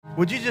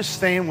Would you just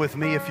stand with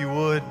me if you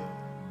would?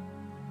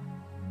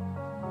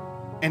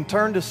 And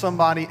turn to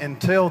somebody and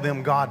tell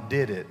them God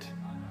did it.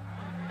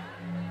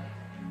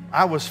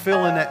 I was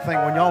feeling that thing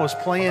when y'all was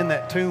playing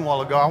that tune a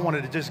while ago. I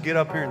wanted to just get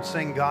up here and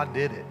sing God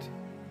did it.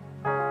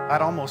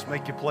 I'd almost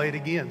make you play it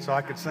again so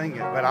I could sing it,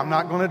 but I'm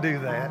not going to do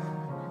that.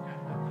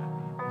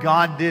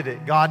 God did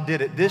it. God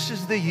did it. This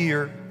is the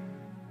year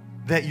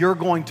that you're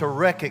going to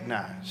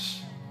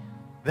recognize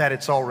that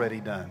it's already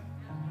done.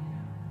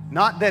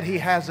 Not that He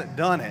hasn't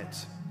done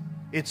it.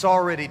 It's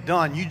already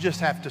done. You just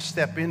have to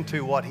step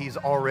into what He's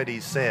already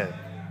said.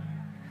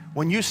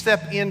 When you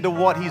step into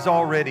what He's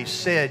already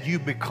said, you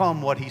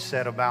become what He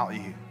said about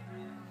you.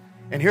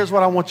 And here's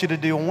what I want you to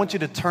do. I want you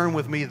to turn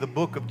with me to the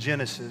book of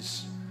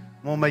Genesis.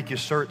 I'm going to make you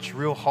search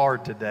real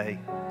hard today.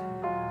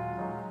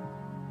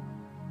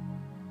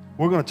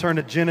 We're going to turn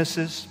to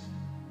Genesis.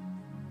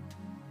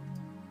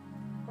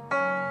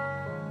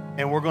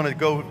 And we're going to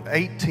go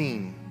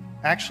 18.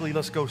 Actually,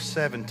 let's go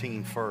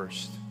 17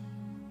 first.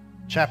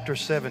 Chapter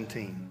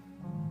 17.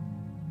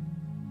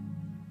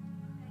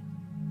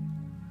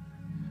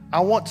 I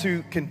want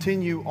to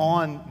continue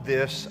on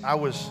this. I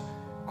was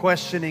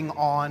questioning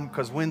on,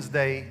 because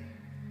Wednesday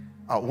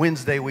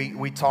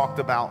we talked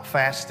about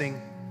fasting.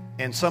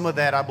 And some of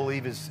that, I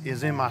believe,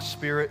 is in my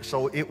spirit,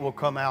 so it will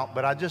come out.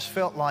 But I just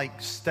felt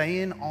like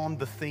staying on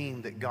the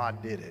theme that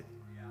God did it.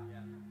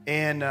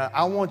 And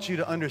I want you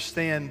to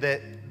understand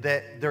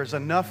that there's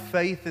enough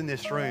faith in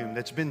this room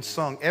that's been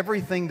sung.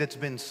 Everything that's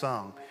been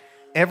sung,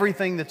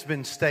 everything that's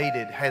been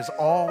stated has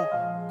all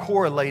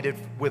correlated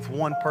with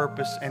one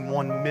purpose and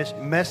one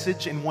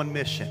message and one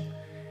mission.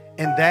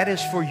 And that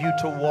is for you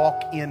to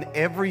walk in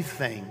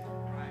everything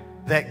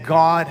that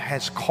God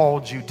has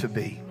called you to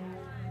be.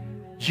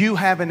 You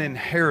have an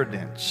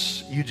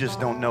inheritance, you just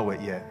don't know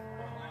it yet.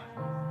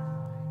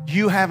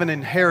 You have an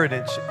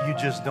inheritance, you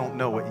just don't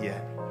know it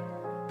yet.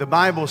 The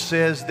Bible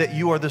says that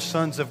you are the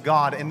sons of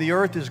God, and the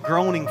earth is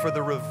groaning for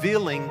the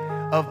revealing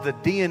of the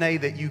DNA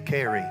that you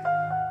carry.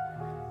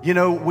 You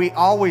know, we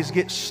always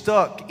get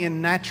stuck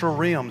in natural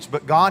realms,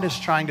 but God is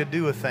trying to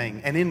do a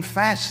thing. And in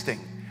fasting,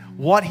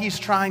 what He's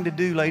trying to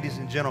do, ladies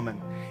and gentlemen,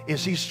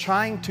 is He's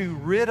trying to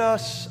rid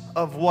us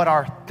of what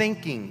our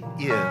thinking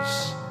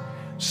is,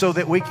 so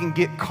that we can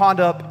get caught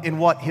up in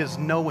what His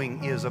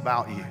knowing is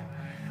about you.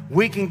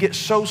 We can get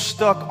so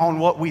stuck on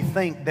what we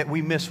think that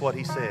we miss what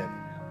He said.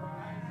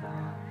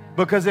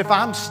 Because if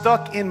I'm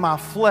stuck in my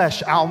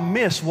flesh, I'll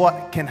miss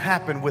what can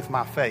happen with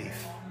my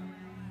faith.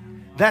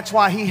 That's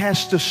why He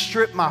has to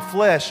strip my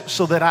flesh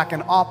so that I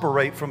can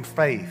operate from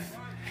faith.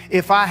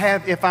 If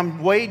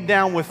I'm weighed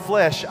down with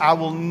flesh, I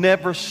will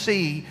never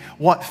see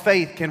what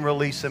faith can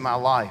release in my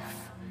life.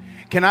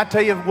 Can I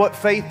tell you what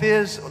faith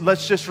is?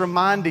 Let's just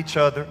remind each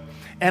other.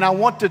 And I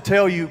want to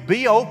tell you,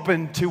 be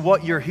open to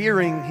what you're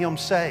hearing Him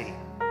say.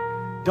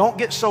 Don't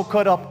get so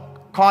caught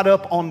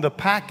up on the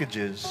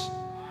packages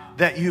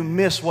that you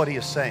miss what He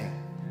is saying.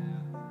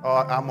 Oh,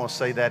 I'm going to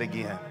say that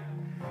again.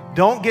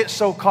 Don't get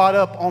so caught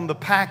up on the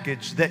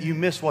package that you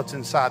miss what's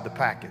inside the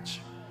package.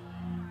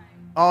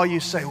 Oh, you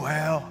say,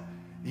 well,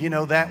 you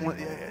know, that one,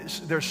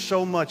 there's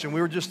so much, and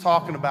we were just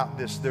talking about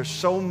this. There's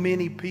so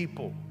many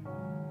people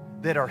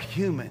that are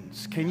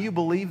humans. Can you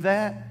believe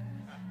that?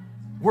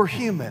 We're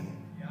human.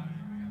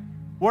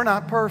 We're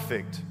not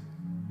perfect,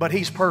 but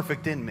He's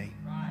perfect in me.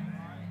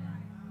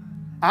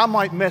 I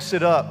might mess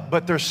it up,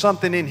 but there's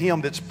something in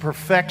Him that's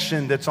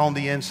perfection that's on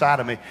the inside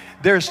of me.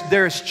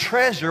 There's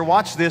treasure,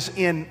 watch this,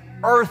 in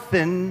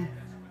earthen,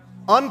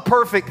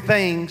 unperfect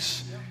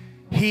things.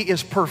 He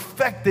is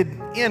perfected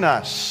in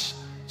us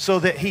so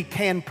that He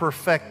can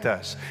perfect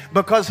us.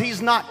 Because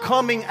He's not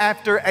coming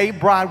after a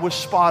bride with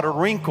spot or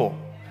wrinkle,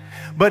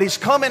 but He's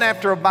coming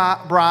after a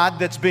bride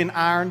that's been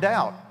ironed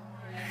out.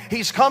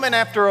 He's coming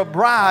after a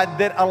bride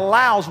that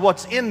allows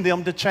what's in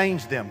them to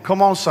change them.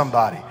 Come on,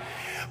 somebody.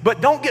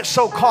 But don't get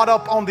so caught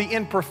up on the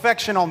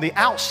imperfection on the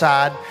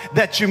outside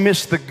that you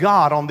miss the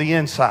God on the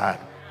inside.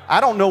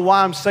 I don't know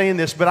why I'm saying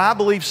this, but I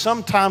believe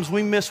sometimes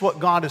we miss what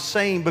God is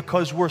saying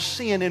because we're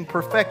seeing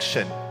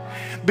imperfection.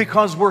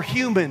 Because we're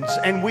humans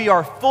and we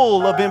are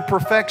full of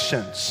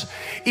imperfections.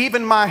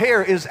 Even my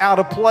hair is out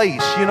of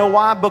place. You know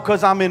why?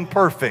 Because I'm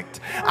imperfect.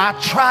 I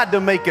tried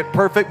to make it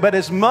perfect, but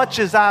as much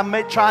as I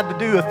tried to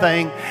do a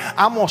thing,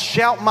 I'm going to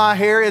shout my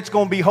hair. It's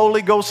going to be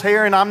Holy Ghost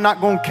hair, and I'm not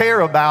going to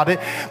care about it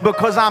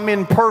because I'm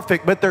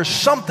imperfect. But there's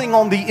something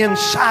on the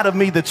inside of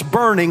me that's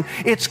burning.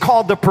 It's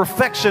called the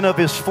perfection of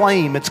His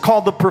flame. It's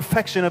called the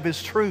perfection of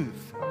His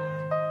truth.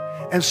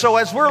 And so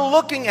as we're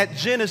looking at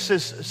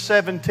Genesis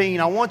 17,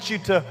 I want you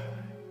to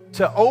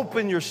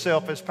open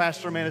yourself, as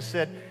Pastor Amanda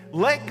said.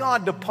 Let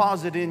God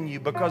deposit in you,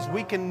 because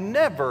we can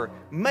never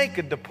make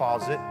a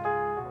deposit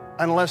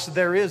unless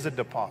there is a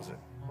deposit.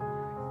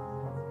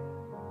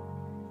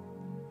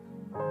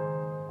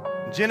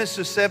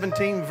 Genesis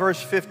 17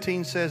 verse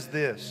 15 says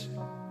this.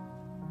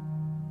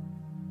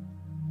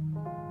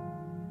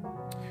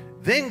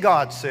 Then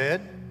God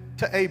said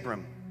to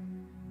Abram,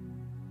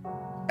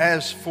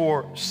 as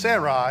for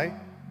Sarai,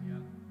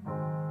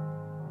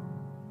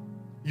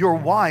 your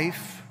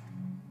wife,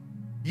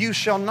 You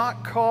shall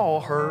not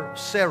call her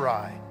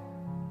Sarai,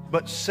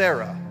 but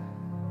Sarah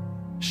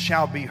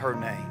shall be her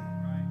name.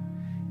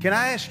 Can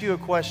I ask you a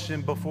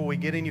question before we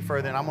get any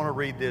further? And I'm going to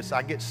read this.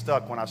 I get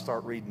stuck when I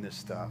start reading this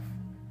stuff.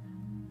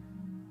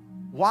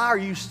 Why are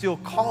you still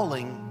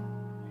calling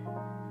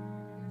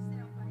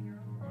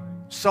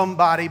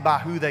somebody by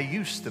who they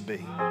used to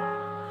be?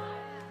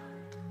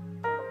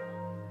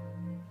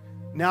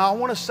 Now, I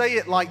want to say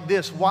it like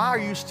this. Why are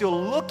you still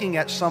looking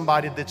at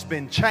somebody that's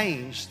been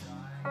changed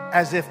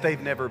as if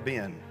they've never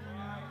been?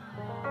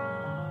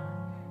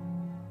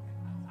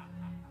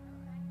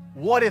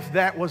 What if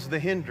that was the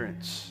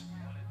hindrance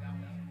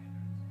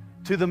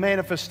to the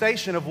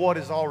manifestation of what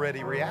is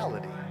already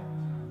reality?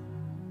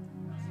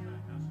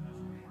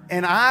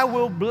 And I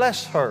will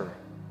bless her.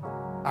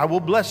 I will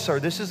bless her.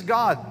 This is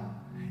God.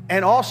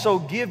 And also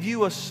give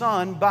you a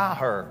son by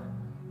her.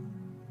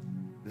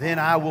 Then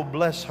I will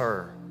bless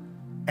her,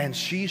 and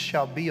she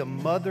shall be a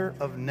mother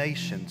of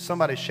nations.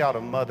 Somebody shout,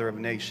 a mother of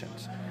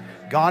nations.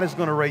 God is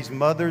going to raise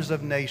mothers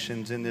of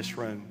nations in this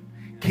room.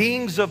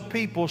 Kings of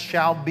people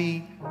shall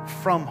be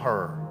from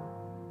her.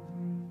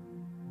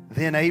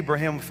 Then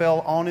Abraham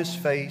fell on his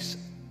face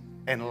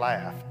and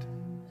laughed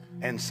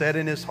and said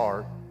in his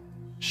heart,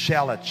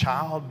 shall a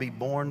child be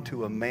born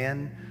to a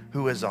man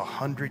who is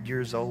 100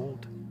 years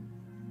old?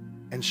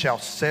 And shall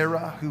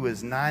Sarah, who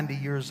is 90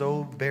 years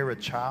old, bear a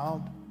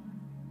child?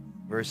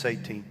 Verse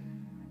 18.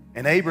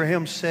 And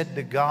Abraham said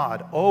to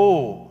God,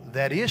 oh,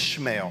 that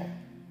Ishmael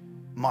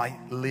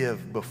might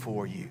live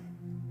before you.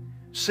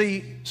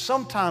 See,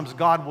 sometimes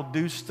God will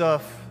do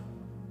stuff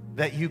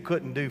that you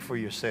couldn't do for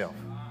yourself.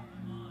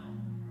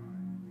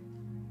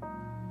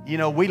 You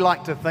know, we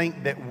like to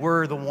think that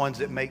we're the ones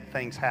that make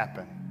things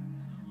happen.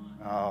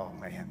 Oh,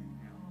 man.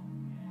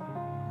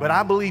 But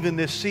I believe in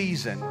this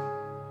season,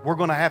 we're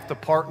going to have to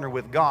partner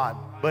with God,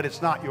 but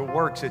it's not your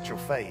works, it's your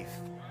faith.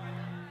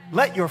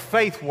 Let your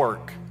faith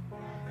work.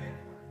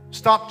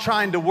 Stop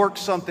trying to work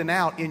something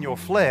out in your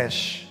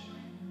flesh.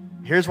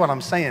 Here's what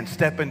I'm saying,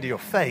 step into your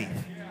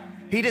faith.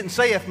 He didn't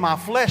say if my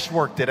flesh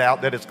worked it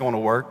out that it's going to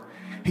work.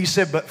 He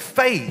said, but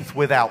faith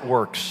without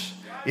works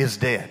is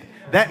dead.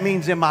 That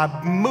means, am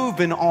I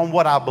moving on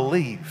what I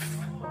believe?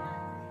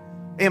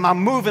 Am I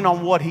moving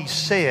on what he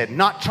said,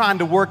 not trying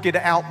to work it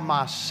out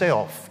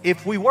myself?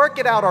 If we work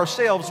it out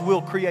ourselves,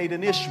 we'll create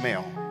an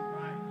Ishmael.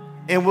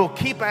 And we'll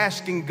keep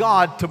asking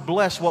God to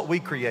bless what we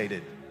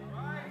created.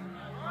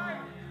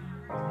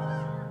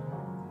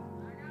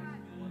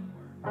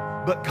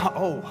 But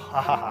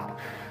God,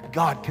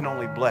 God can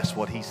only bless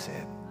what he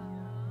said.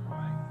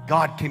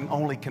 God can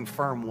only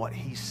confirm what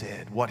he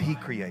said, what he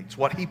creates,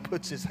 what he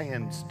puts his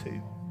hands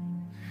to.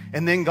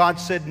 And then God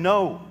said,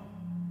 no,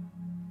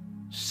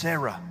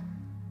 Sarah,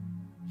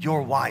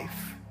 your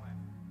wife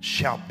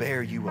shall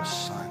bear you a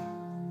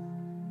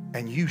son,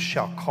 and you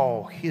shall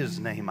call his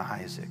name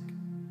Isaac.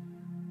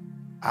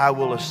 I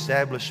will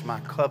establish my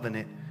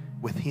covenant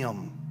with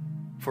him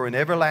for an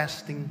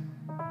everlasting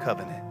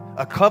covenant,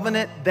 a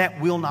covenant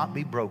that will not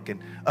be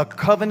broken, a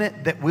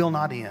covenant that will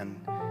not end,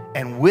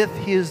 and with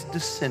his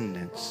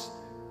descendants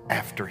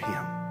after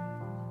him.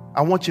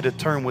 I want you to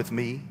turn with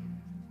me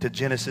to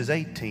Genesis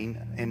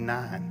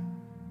 18:9.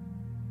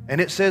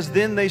 And it says,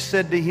 then they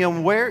said to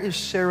him, where is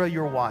Sarah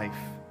your wife?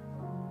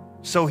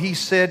 So he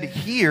said,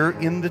 here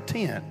in the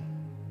tent.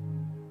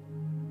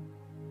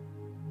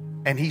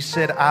 And he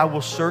said, I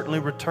will certainly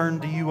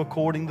return to you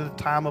according to the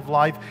time of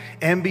life.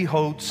 And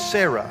behold,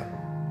 Sarah,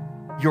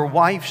 your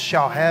wife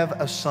shall have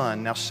a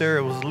son. Now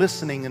Sarah was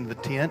listening in the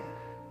tent.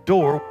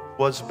 Door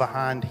was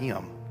behind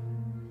him.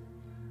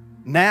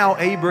 Now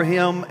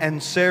Abraham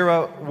and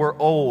Sarah were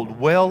old,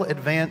 well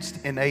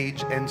advanced in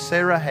age, and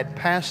Sarah had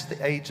passed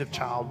the age of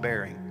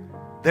childbearing.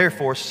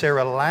 Therefore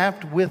Sarah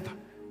laughed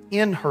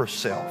within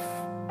herself.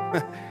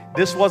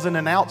 This wasn't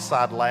an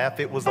outside laugh,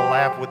 it was a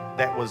laugh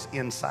that was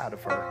inside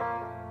of her.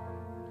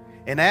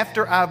 And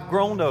after I've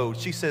grown old,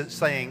 she said,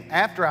 saying,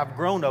 after I've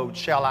grown old,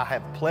 shall I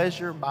have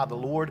pleasure by the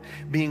Lord,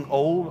 being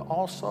old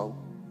also?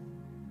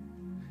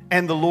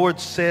 And the Lord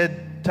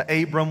said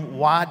to Abram,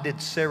 why did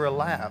Sarah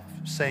laugh,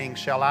 saying,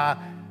 shall I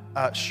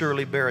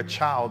surely bear a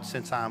child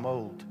since I am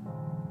old?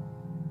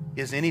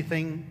 Is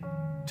anything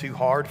too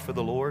hard for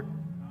the Lord?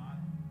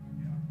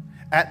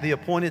 At the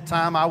appointed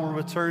time, I will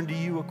return to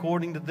you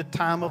according to the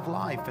time of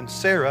life, and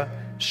Sarah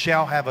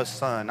shall have a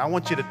son. I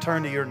want you to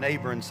turn to your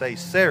neighbor and say,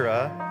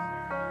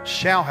 Sarah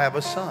shall have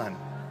a son.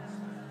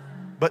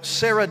 But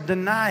Sarah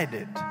denied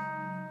it.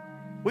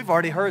 We've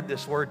already heard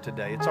this word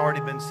today. It's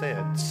already been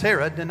said.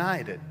 Sarah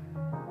denied it.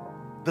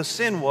 The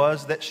sin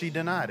was that she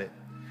denied it,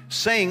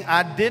 saying,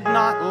 I did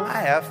not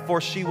laugh,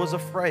 for she was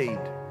afraid.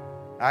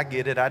 I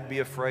get it. I'd be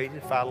afraid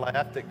if I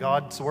laughed at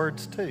God's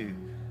words too.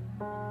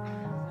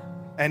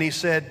 And he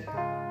said,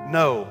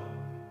 no,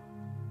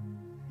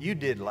 you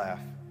did laugh.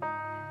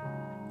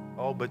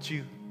 Oh, but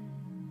you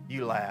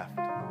laughed.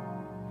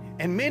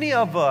 And many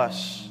of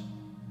us,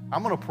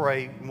 I'm going to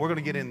pray, and we're going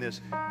to get in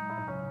this.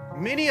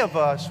 Many of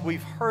us,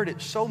 we've heard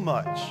it so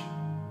much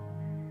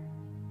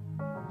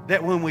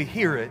that when we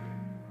hear it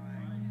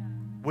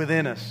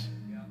within us,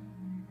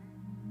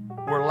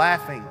 were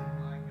laughing,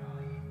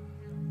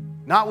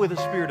 not with a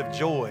spirit of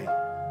joy,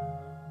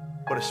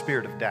 but a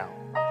spirit of doubt.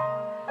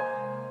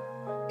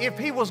 If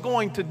he was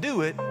going to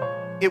do it,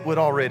 it would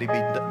already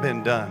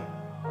been done.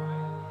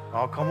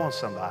 Oh, come on,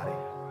 somebody.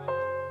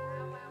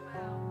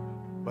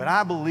 But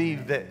I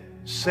believe that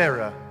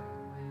Sarah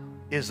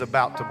is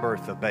about to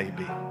birth a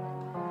baby.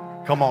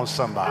 Come on,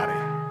 somebody.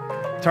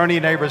 Turn to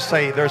your neighbor and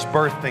say, there's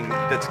birthing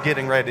that's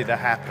getting ready to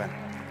happen.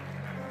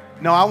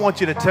 No, I want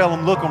you to tell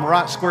them, look them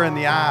right square in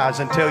the eyes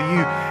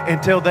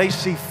until they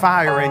see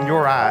fire in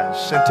your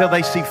eyes, until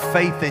they see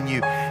faith in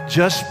you.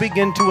 Just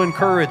begin to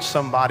encourage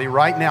somebody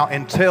right now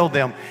and tell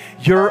them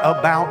you're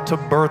about to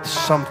birth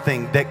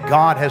something that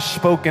God has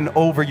spoken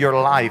over your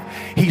life.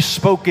 He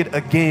spoke it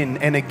again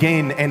and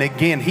again and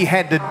again. He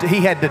had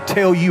to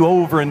tell you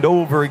over and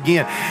over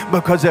again,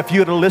 because if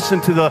you'd have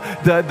listened to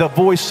the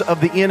voice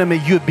of the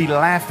enemy, you'd be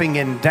laughing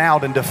in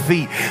doubt and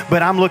defeat.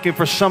 But I'm looking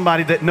for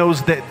somebody that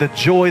knows that the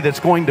joy that's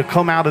going to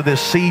come out of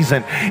this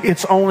season,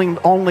 it's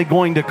only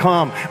going to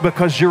come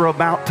because you're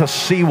about to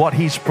see what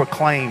he's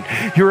proclaimed.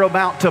 You're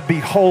about to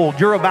behold.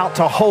 You're about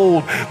to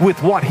hold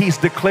with what he's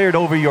declared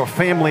over your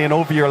family and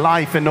over your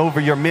life and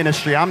over your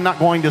ministry. I'm not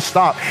going to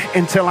stop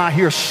until I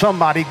hear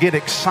somebody get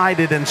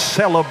excited and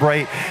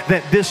celebrate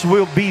that this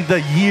will be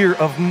the year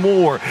of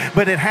more.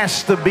 But it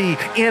has to be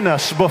in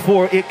us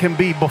before it can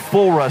be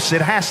before us.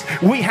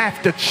 We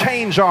have to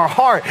change our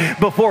heart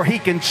before he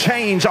can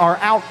change our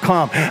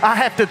outcome. I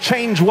have to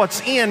change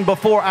what's in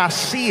before I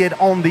see it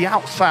on the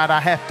outside.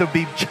 I have to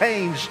be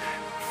changed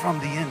from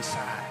the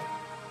inside.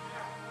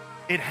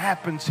 It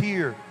happens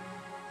here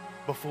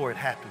before it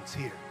happens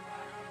here.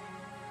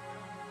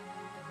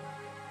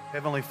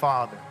 Heavenly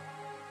Father,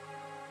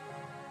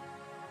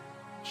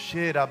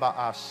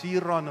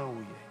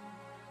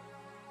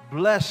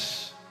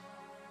 bless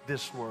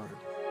this word.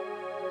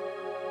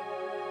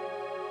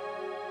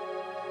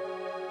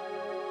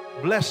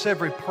 Bless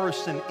every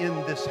person in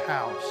this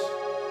house.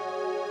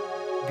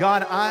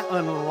 God, I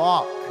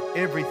unlock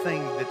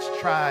everything that's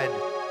tried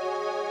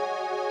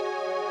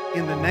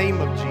in the name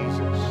of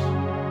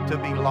Jesus to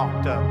be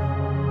locked up.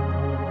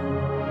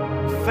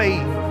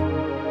 Faith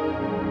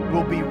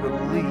will be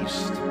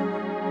released.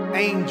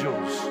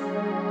 Angels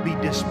be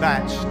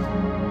dispatched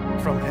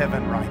from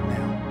heaven right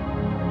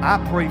now.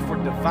 I pray for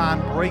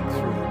divine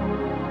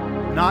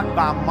breakthrough, not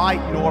by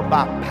might nor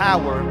by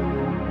power,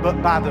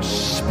 but by the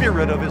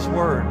Spirit of His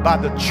Word, by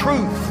the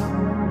truth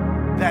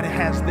that it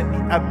has the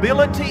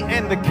ability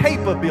and the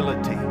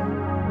capability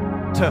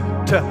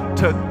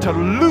to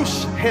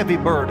loose heavy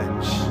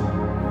burdens.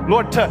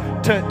 Lord,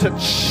 to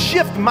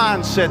shift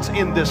mindsets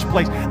in this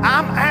place.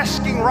 I'm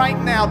asking right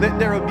now that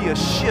there will be a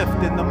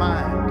shift in the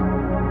mind,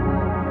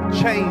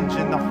 change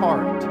in the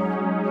heart.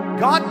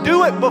 God,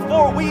 do it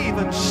before we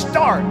even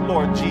start,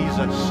 Lord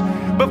Jesus.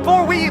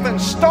 Before we even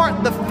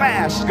start the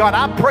fast, God,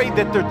 I pray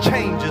that their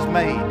change is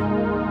made.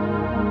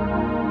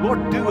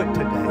 Lord, do it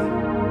today.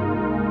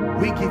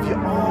 We give you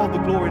all the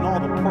glory and all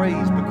the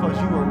praise because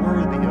you are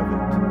worthy of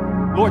it.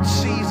 Lord,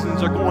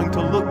 seasons are going to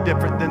look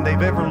different than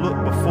they've ever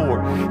looked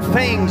before.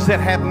 Things that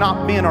have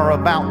not been are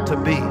about to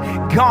be.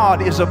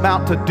 God is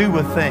about to do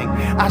a thing.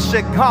 I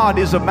said God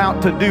is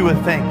about to do a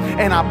thing.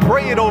 And I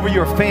pray it over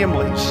your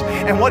families.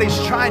 And what He's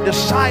trying to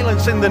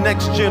silence in the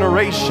next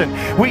generation,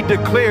 we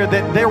declare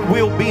that there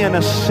will be an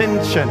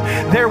ascension.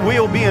 There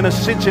will be an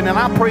ascension. And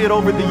I pray it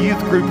over the youth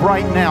group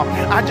right now.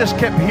 I just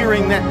kept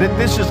hearing that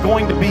this is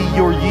going to be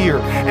your year.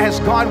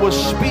 As God was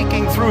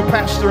speaking through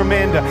Pastor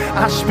Amanda,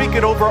 I speak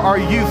it over our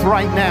youth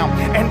right now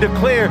and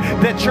declare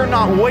that you're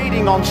not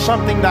waiting on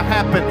something to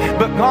happen,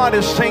 but God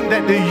is saying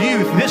that the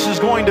youth, this is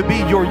going to be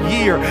your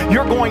year.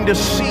 You're going to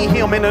see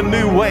Him in a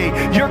new way.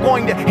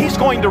 He's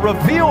going to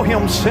reveal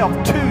Himself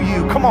to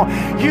you. Come on,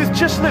 youth,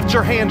 just lift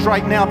your hands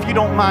right now if you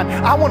don't mind.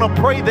 I want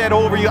to pray that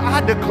over you.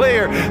 I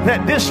declare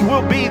that this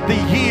will be the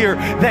year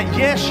that,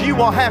 yes, you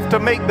will have to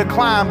make the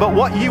climb, but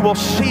what you will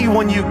see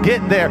when you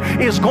get there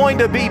is going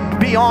to be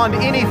beyond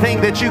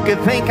anything that you could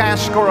think,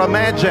 ask, or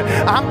imagine.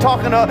 I'm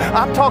talking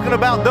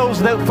about those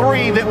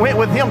three that went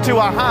with Him to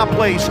a high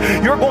place.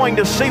 You're going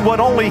to see what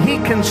only He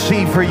can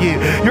see for you.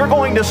 You're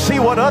going to see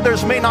what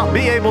others may not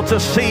be able to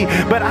see.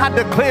 But I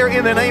declare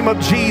in the name of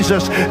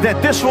Jesus that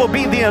this will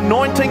be the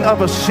anointing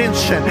of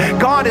ascension.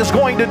 God is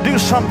going to do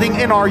something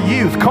in our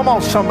youth. Come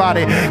on,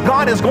 somebody.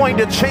 God is going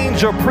to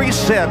change your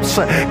precepts.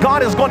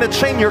 God is going to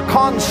change your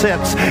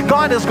concepts.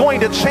 God is going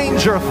to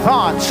change your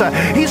thoughts.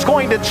 He's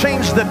going to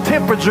change the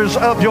temperatures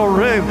of your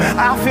room.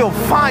 I feel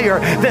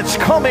fire that's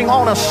coming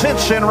on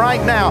ascension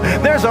right now.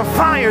 There's a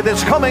fire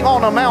that's coming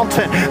on a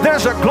mountain.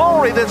 There's a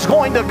glory that's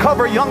going to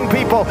cover young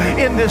people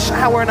in this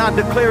hour, and I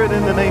declare it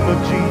in the name of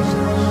Jesus.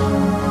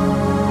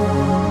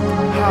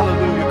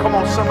 Hallelujah. Come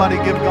on, somebody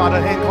give God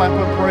a hand clap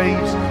of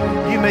praise.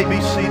 You may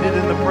be seated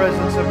in the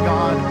presence of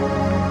God.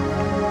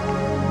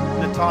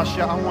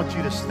 Natasha, I want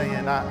you to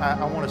stand.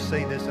 I want to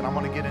say this, and I'm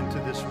going to get into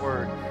this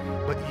word.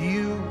 But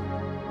you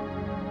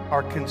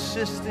are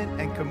consistent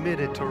and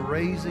committed to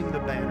raising the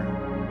banner.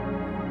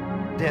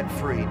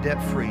 Debt-free,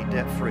 debt-free,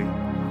 debt-free.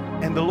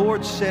 And the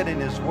Lord said in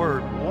His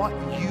Word, what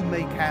you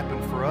make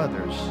happen for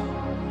others,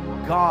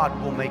 God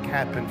will make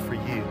happen for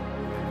you.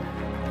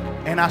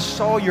 And I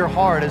saw your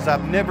heart as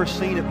I've never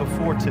seen it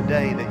before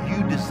today, that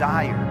you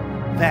desire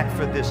that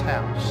for this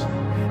house.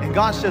 And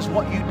God says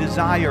what you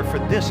desire for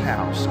this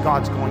house,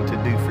 God's going to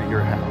do for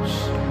your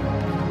house.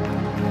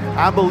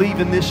 I believe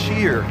in this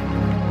year,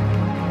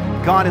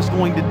 God is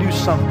going to do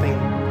something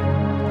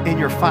in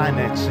your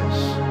finances.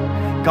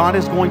 God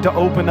is going to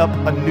open up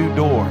a new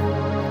door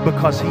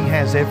because He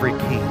has every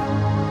key.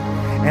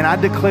 And I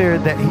declare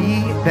that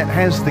He that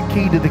has the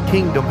key to the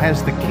kingdom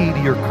has the key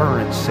to your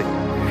currency.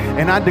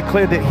 And I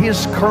declare that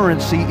His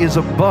currency is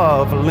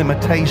above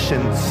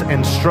limitations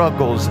and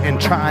struggles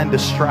and trying to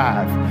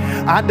strive.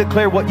 I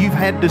declare what you've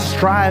had to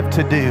strive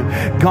to do,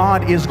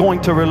 God is going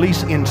to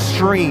release in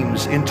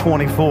streams in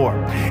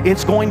 24.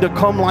 It's going to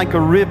come like a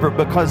river,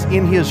 because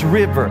in His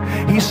river,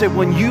 He said,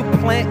 when you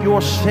plant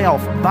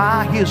yourself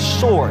by His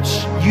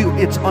source,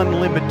 it's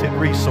unlimited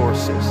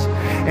resources.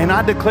 And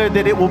I declare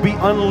that it will be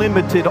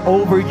unlimited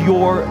over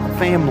your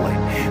family,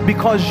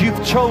 because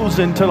you've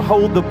chosen to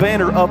hold the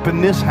banner up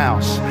in this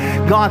house.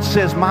 God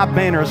says, my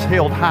banner is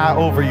held high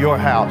over your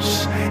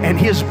house, and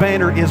His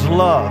banner is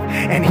love.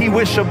 And He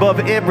wished above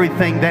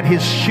everything that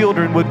His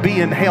children would be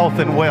in health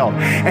and wealth.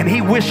 And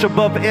He wished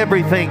above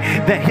everything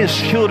that His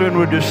children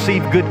would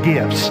receive good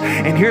gifts.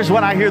 And here's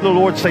what I hear the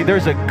Lord say,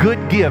 there's a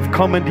good gift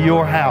coming to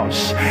your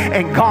house,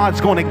 and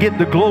God's going to get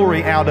the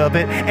glory out of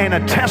it. And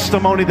a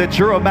testimony that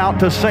you're about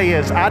to say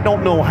is, I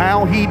don't know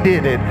how He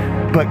did it,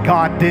 but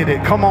God did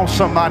it. Come on,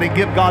 somebody,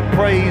 give God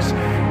praise.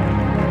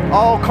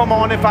 Oh, come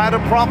on, if I'd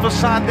have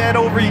prophesied that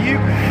over you,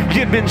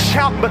 you'd been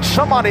shouting, but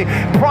somebody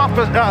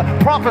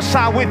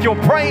prophesy with your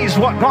praise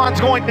what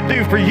God's going to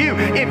do for you.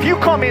 If you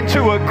come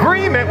into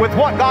agreement with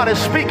what God is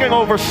speaking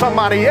over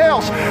somebody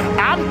else,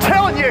 I'm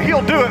telling you,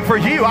 He'll do it for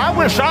you. I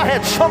wish I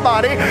had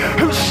somebody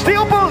who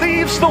still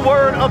believes the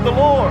word of the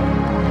Lord.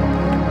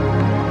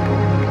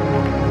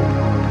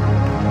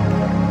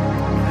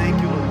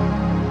 Thank you, Lord.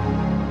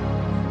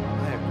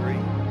 I agree.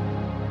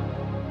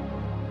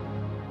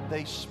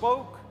 They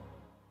spoke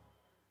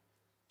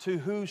to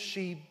who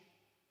she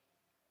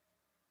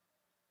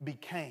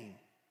became.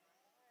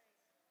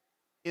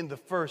 In the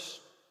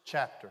first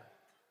chapter,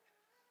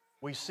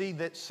 we see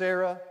that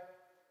Sarah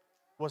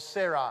was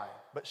Sarai,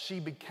 but she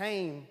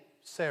became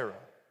Sarah.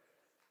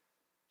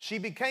 She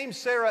became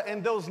Sarah,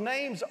 and those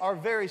names are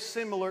very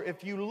similar.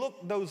 If you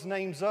look those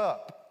names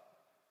up,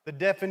 the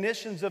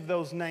definitions of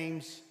those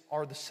names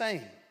are the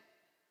same,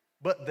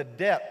 but the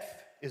depth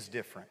is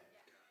different.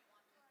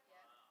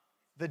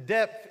 The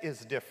depth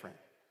is different.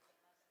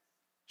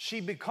 She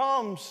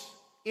becomes,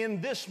 in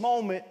this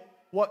moment,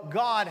 what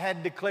God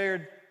had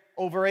declared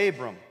over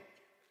Abram,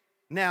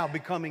 now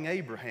becoming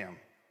Abraham.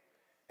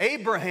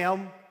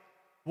 Abraham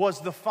was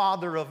the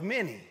father of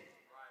many,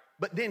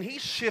 but then he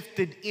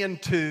shifted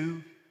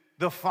into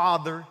the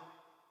father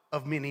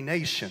of many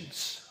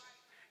nations.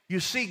 You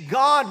see,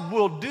 God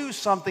will do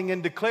something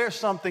and declare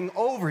something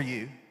over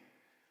you,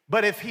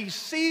 but if He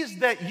sees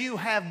that you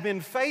have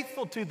been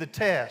faithful to the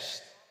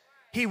test,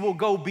 He will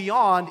go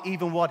beyond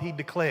even what He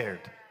declared.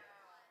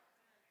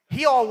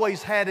 He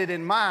always had it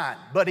in mind,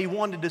 but He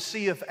wanted to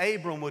see if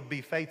Abram would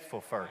be faithful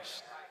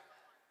first.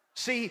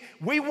 See,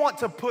 we want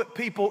to put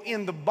people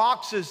in the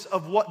boxes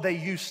of what they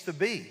used to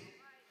be.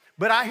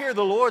 But I hear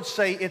the Lord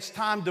say it's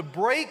time to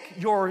break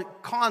your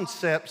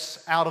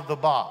concepts out of the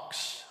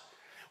box.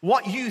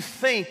 What you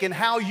think and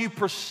how you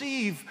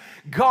perceive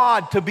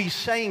God to be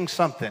saying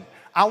something.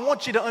 I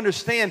want you to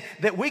understand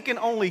that we can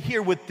only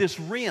hear with this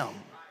rim.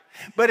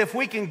 But if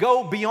we can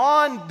go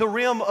beyond the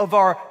rim of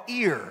our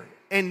ear,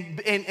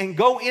 and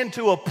go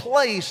into a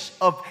place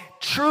of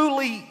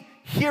truly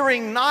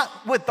hearing, not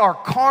with our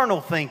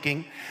carnal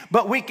thinking,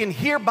 but we can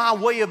hear by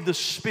way of the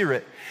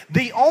Spirit.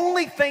 The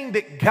only thing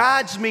that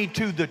guides me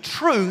to the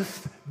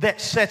truth that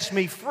sets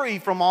me free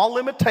from all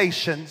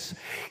limitations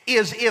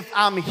is if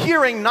I'm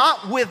hearing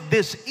not with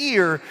this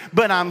ear,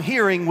 but I'm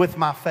hearing with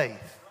my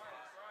faith.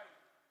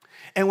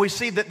 And we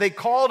see that they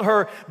called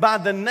her by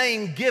the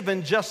name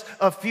given just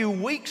a few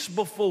weeks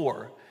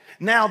before.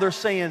 Now they're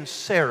saying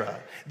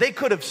Sarah. They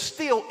could have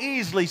still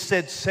easily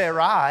said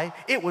Sarai.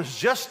 It was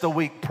just a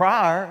week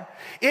prior.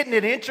 Isn't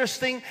it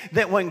interesting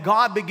that when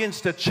God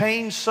begins to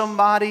change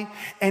somebody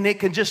and it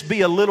can just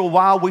be a little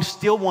while, we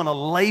still want to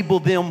label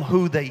them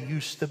who they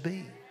used to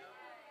be?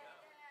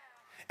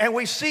 And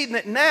we see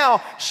that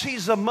now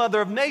she's a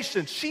mother of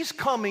nations. She's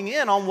coming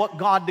in on what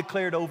God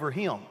declared over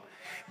him.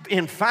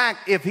 In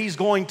fact, if he's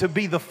going to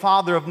be the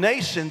father of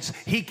nations,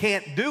 he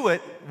can't do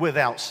it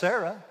without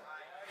Sarah.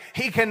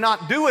 He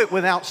cannot do it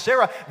without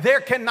Sarah. There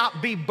cannot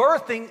be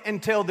birthing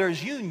until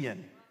there's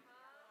union.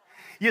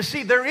 You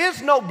see, there is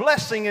no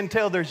blessing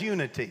until there's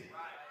unity.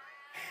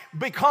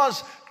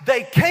 Because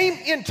they came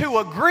into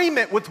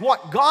agreement with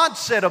what God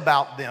said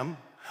about them,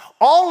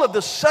 all of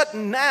a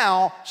sudden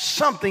now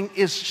something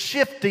is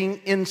shifting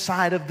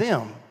inside of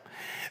them.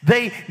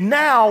 They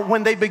now,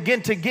 when they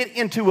begin to get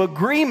into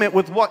agreement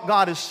with what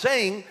God is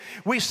saying,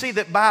 we see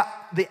that by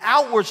the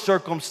outward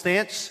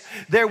circumstance,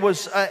 there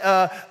was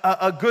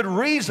a good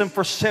reason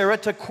for Sarah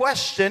to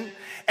question,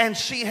 and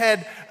she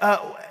had,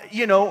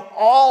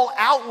 all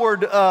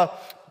outward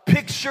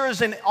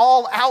pictures and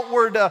all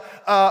outward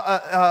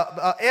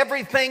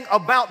everything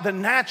about the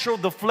natural,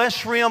 the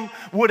flesh realm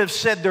would have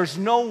said there's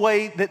no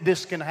way that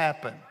this can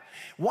happen.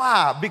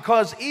 Why?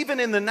 Because even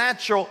in the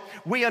natural,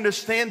 we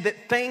understand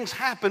that things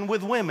happen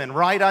with women,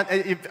 right?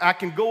 I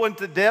can go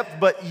into depth,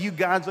 but you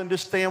guys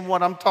understand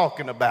what I'm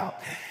talking about.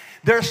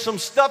 There's some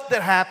stuff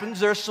that happens,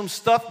 there's some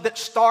stuff that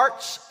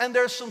starts, and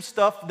there's some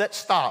stuff that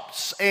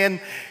stops. And,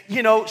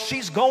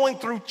 she's going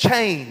through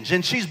change,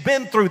 and she's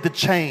been through the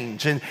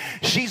change, and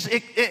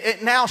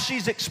now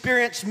she's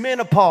experienced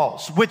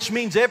menopause, which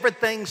means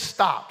everything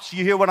stops.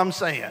 You hear what I'm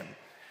saying?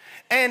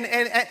 And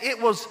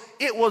it was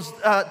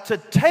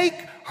to take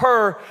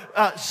her,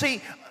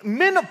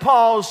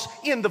 menopause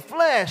in the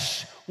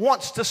flesh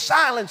wants to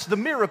silence the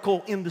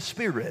miracle in the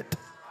spirit.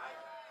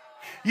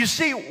 You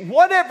see,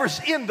 whatever's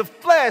in the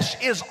flesh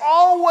is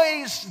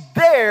always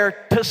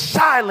there to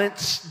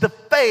silence the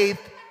faith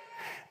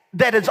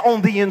that is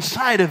on the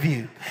inside of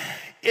you.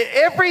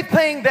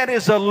 Everything that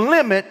is a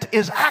limit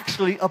is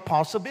actually a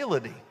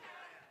possibility.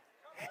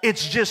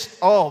 It's just,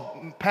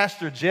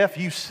 Pastor Jeff,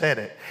 you said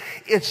it.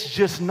 It's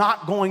just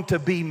not going to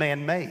be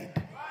man-made.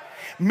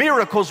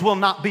 Miracles will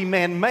not be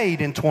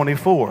man-made in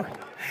 24.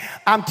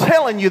 I'm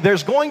telling you,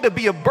 there's going to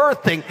be a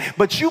birthing,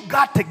 but you've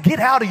got to get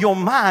out of your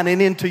mind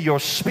and into your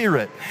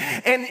spirit.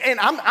 And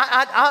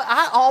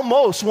I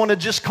almost want to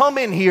just come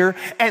in here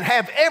and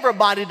have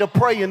everybody to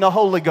pray in the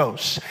Holy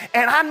Ghost.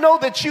 And I know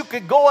that you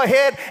could go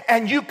ahead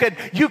and you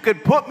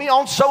could put me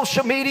on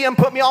social media and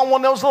put me on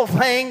one of those little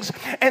things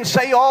and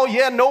say, oh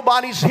yeah,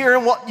 nobody's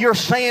hearing what you're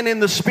saying in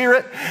the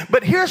spirit.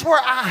 But here's where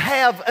I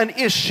have an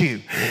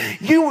issue.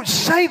 You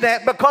say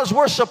that because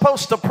we're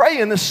supposed to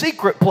pray in the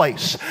secret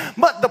place.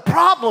 But the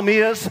problem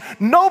is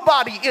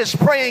nobody is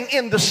praying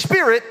in the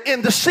spirit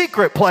in the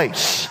secret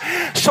place.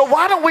 So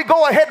why don't we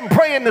go ahead and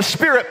pray in the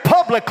spirit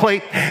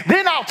publicly?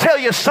 Then I'll tell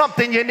you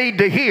something you need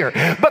to hear.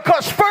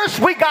 Because first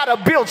we got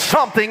to build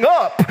something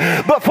up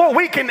before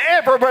we can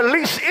ever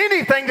release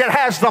anything that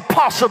has the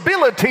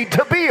possibility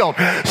to build.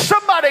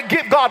 Somebody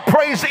give God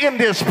praise in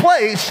this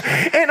place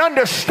and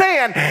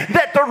understand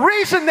that the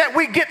reason that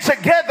we get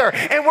together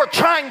and we're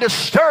trying to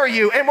stir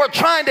you and we're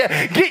trying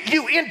to get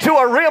you into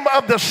a realm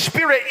of the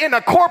spirit in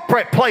a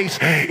corporate place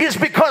is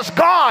because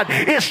God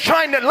is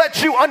trying to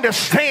let you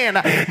understand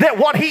that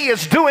what He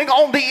is doing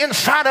on the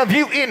inside of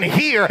you in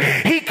here,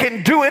 He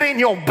can do it in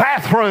your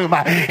bathroom.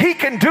 He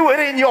can do it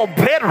in your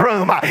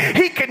bedroom.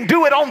 He can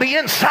do it on the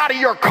inside of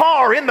your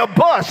car, in the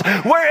bus,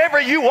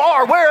 wherever you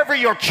are, wherever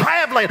you're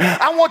traveling.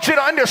 I want you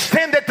to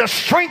understand that the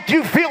strength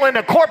you feel in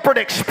the corporate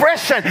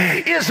expression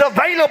is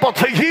available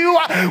to you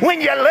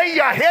when you lay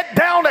your head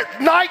down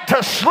at night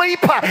to sleep.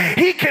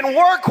 He can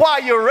work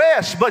while you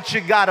rest, but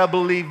you got to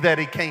believe that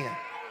He can.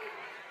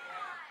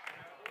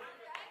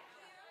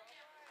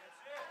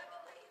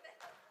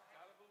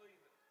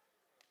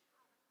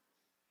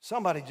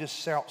 Somebody just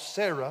shout,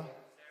 Sarah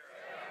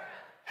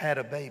had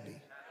a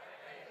baby.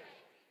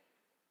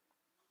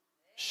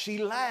 She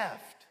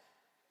laughed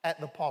at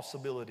the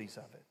possibilities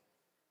of it.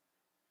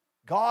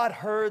 God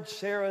heard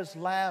Sarah's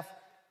laugh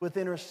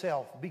within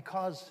herself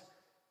because,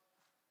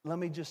 let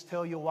me just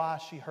tell you why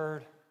she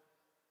heard,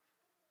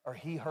 or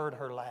he heard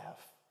her laugh.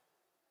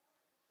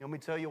 You want me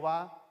to tell you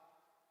why?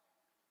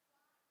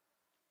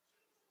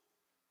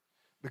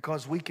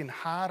 Because we can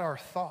hide our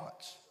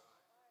thoughts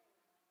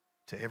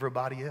to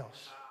everybody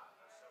else.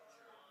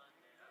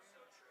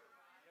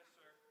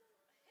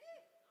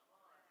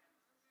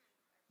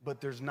 But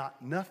there's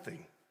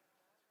nothing,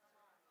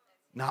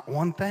 not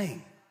one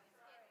thing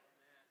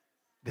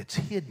that's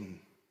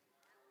hidden.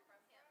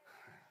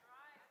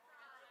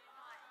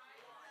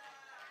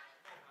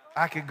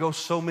 I could go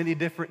so many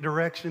different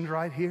directions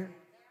right here.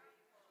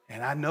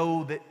 And I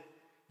know that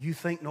you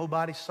think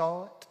nobody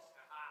saw it.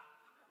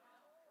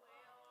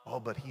 Oh,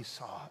 but He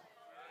saw it.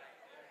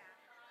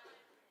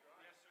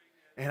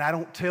 And I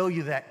don't tell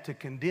you that to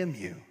condemn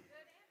you.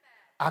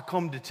 I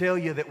come to tell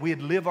you that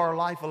we'd live our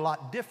life a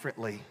lot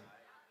differently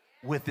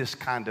with this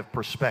kind of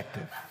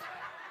perspective.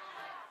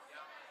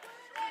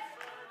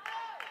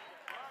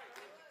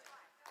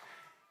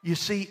 You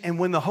see, and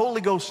when the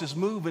Holy Ghost is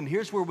moving,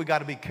 here's where we got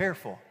to be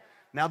careful.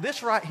 Now,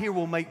 this right here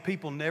will make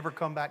people never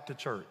come back to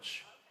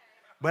church.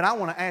 But I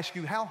want to ask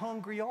you, how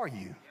hungry are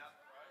you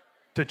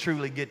to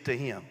truly get to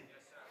Him?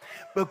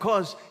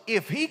 Because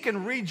if He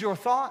can read your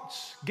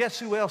thoughts, guess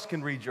who else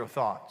can read your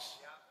thoughts?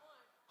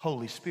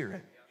 Holy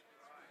Spirit.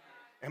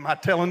 Am I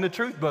telling the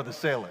truth, Brother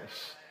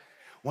Sellers?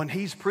 When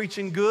He's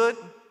preaching good,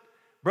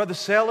 Brother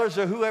Sellers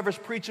or whoever's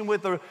preaching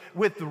with the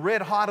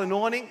red hot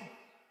anointing,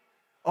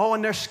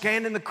 and they're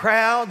scanning the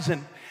crowds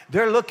and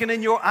they're looking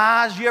in your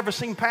eyes. You ever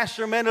seen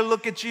Pastor Amanda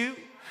look at you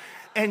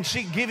and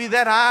she give you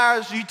that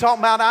eyes? You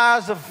talking about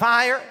eyes of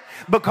fire?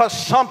 Because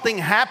something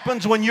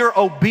happens when you're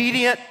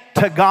obedient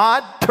to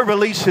God to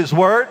release His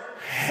word.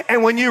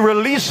 And when you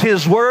release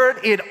His word,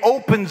 it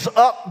opens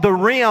up the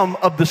realm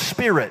of the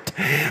Spirit,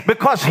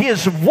 because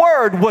His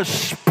word was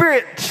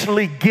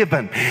spiritually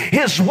given.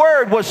 His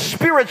word was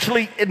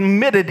spiritually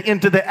admitted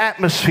into the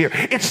atmosphere.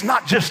 It's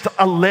not just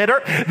a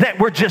letter that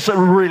we're just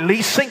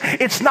releasing.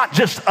 It's not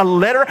just a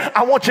letter.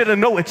 I want you to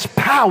know it's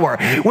power.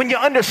 When you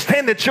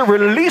understand that you're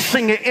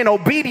releasing it in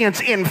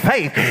obedience, in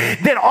faith,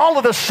 then all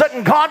of a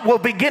sudden God will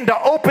begin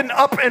to open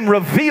up and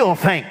reveal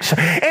things.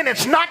 And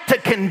it's not to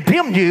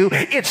condemn you,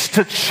 it's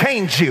to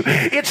change you.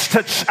 It's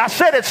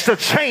to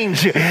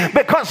change you,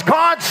 because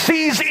God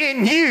sees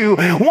in you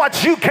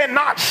what you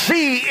cannot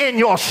see in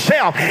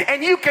yourself,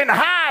 and you can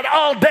hide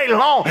all day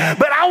long,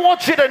 but I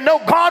want you to know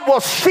God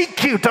will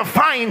seek you to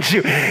find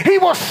you. He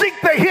will seek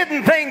the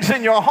hidden things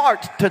in your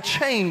heart to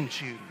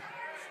change you.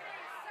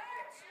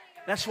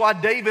 That's why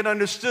David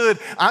understood,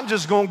 I'm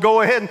just going to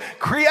go ahead and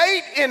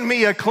create in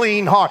me a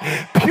clean heart.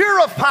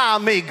 Purify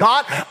me,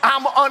 God.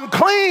 I'm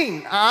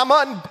unclean.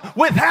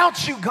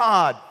 Without you,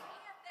 God.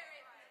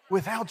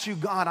 Without you,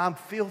 God, I'm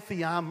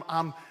filthy. I'm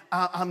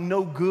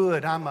no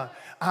good. I'm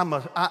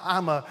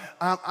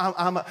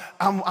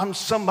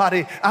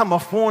somebody. I'm a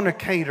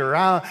fornicator.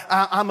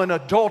 I'm an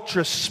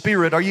adulterous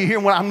spirit. Are you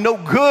hearing what? I'm no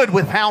good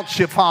without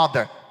you,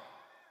 Father.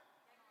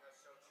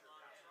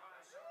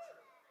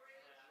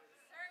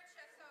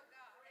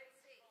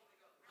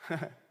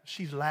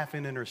 She's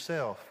laughing in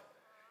herself.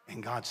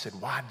 And God said,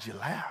 why'd you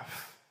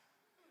laugh?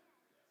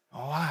 Oh,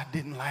 I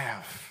didn't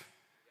laugh.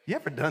 You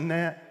ever done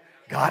that?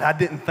 God, I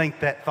didn't think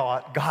that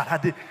thought. God, I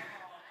did.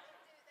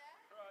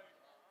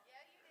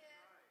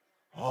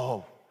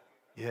 Oh,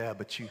 yeah,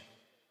 but you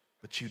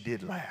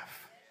did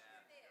laugh.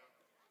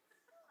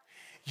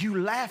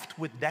 You laughed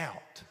with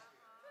doubt.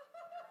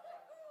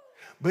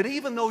 But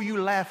even though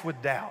you laugh with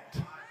doubt,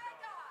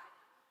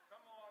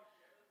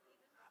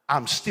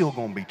 I'm still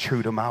going to be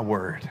true to my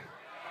word.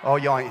 Oh,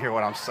 y'all ain't hear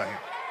what I'm saying.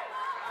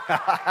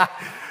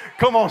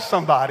 Come on,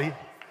 somebody.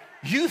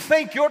 You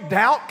think your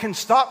doubt can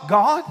stop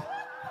God?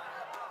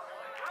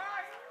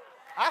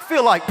 I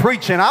feel like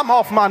preaching. I'm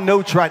off my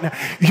notes right now.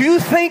 You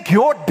think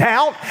your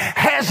doubt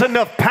has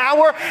enough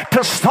power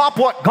to stop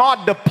what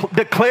God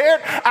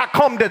declared? I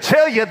come to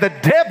tell you, the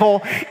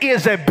devil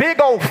is a big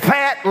old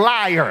fat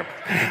liar.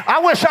 I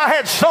wish I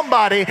had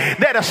somebody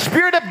that a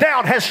spirit of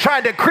doubt has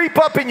tried to creep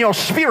up in your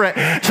spirit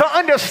to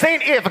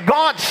understand, if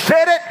God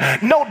said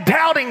it, no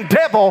doubting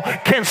devil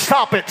can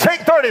stop it.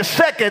 Take 30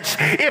 seconds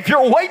if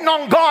you're waiting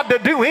on God to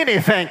do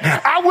anything.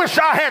 I wish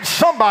I had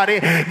somebody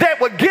that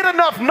would get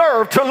enough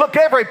nerve to look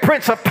every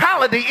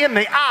principality in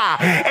the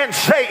eye and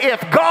say,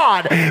 if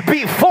God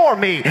be for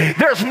me,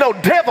 there's no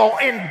devil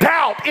in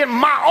doubt in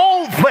my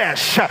own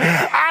flesh.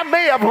 I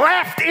may have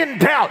laughed in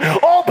doubt,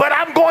 but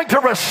I'm going to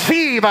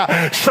receive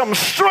some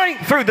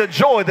strength through the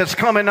joy that's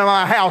coming to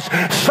my house.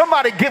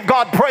 Somebody give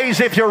God praise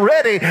if you're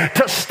ready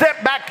to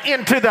step back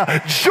into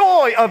the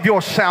joy of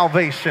your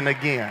salvation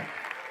again.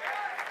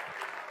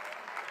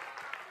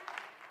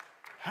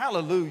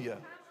 Hallelujah.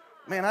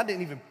 Man, I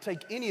didn't even take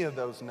any of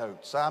those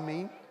notes. I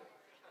mean,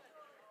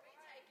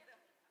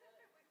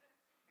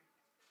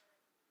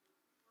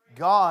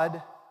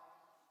 God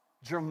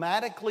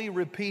dramatically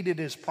repeated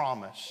His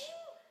promise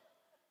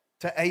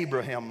to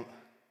Abraham.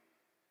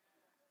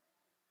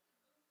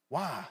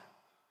 Why?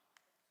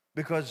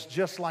 Because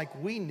just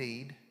like we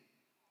need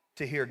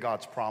to hear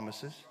God's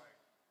promises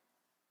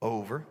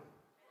over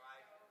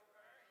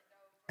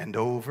and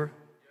over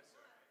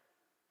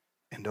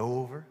and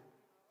over.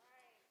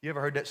 You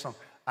ever heard that song?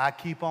 I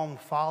keep on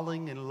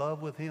falling in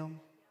love with Him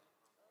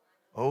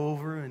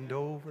over and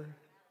over.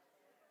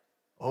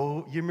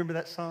 Oh, you remember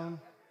that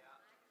song?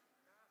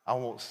 I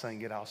won't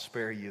sing it. I'll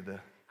spare you the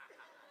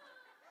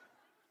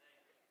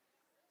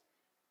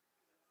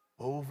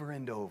over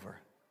and over.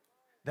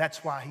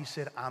 That's why He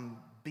said, I'm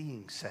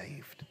being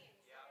saved.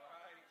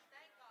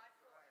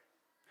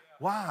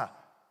 Why?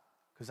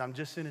 Because I'm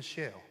just in a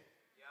shell.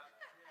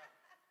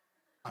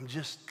 I'm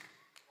just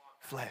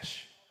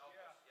flesh.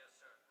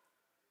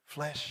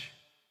 Flesh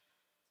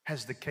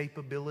has the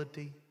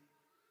capability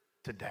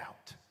to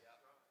doubt.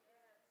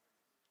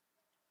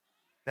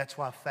 That's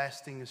why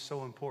fasting is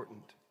so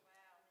important.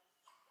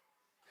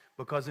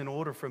 Because in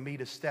order for me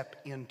to step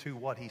into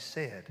what He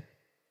said,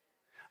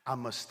 I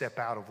must step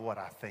out of what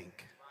I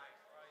think.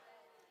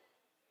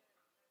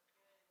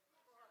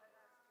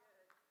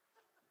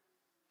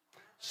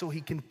 So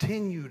He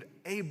continued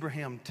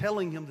Abraham,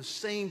 telling him the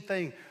same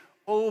thing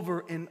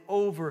over and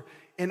over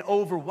and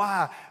over.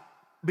 Why?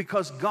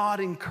 Because God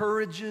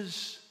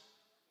encourages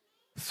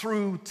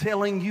through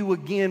telling you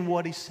again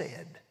what He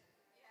said.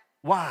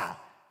 Why?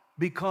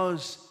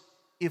 Because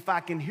if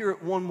I can hear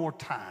it one more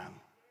time,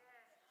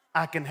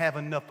 I can have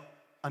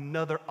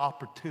another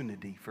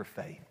opportunity for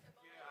faith.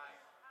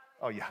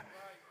 Oh yeah.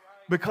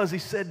 Because He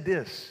said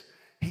this.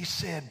 He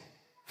said,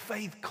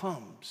 faith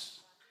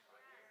comes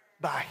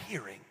by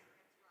hearing.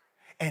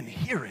 And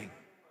hearing,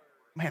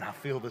 man, I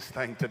feel this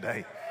thing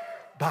today,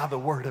 by the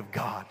word of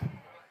God.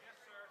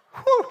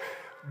 Whew.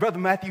 Brother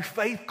Matthew,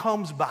 faith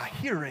comes by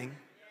hearing,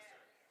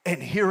 and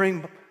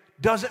hearing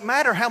Doesn't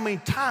matter how many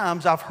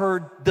times I've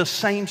heard the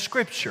same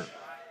scripture.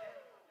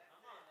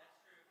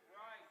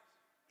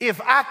 If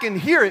I can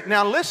hear it,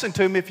 now listen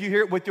to me, if you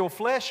hear it with your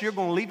flesh, you're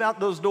going to leave out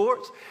those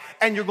doors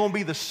and you're going to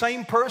be the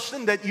same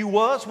person that you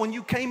was when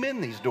you came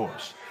in these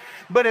doors.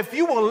 But if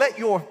you will let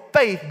your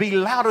faith be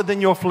louder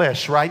than your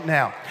flesh right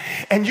now,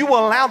 and you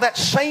will allow that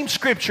same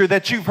scripture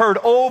that you've heard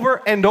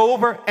over and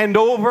over and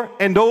over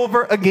and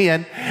over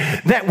again,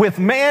 that with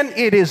man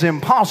it is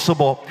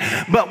impossible,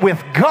 but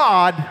with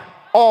God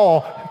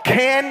all.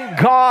 Can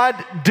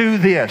God do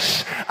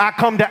this? I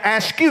come to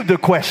ask you the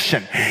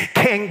question.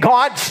 Can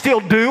God still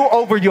do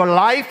over your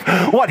life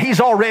what He's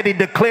already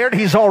declared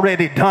He's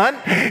already done?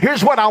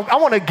 Here's what I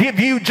want to give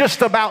you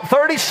just about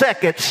 30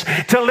 seconds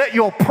to let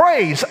your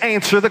praise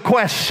answer the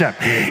question.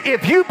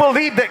 If you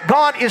believe that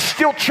God is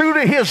still true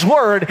to His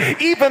word,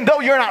 even though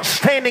you're not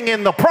standing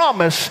in the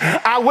promise,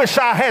 I wish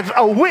I had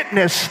a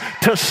witness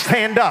to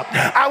stand up.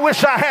 I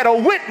wish I had a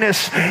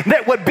witness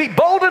that would be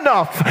bold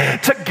enough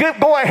to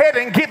go ahead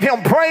and give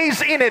Him praise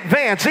in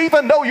advance,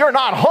 even though you're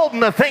not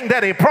holding the thing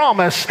that He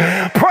promised.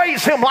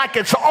 Praise Him like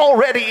it's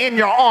already in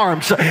your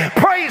arms.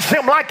 Praise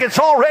Him like it's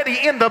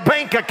already in the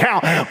bank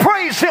account.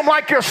 Praise Him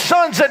like your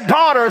sons and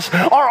daughters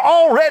are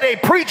already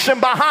preaching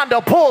behind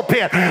a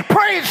pulpit.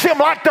 Praise Him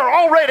like they're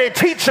already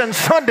teaching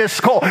Sunday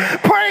school.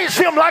 Praise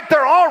Him like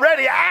they're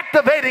already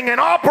activating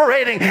and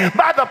operating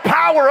by the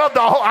power of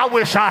the I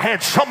wish I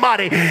had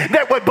somebody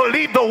that would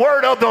believe the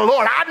word of the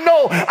Lord. I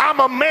know I'm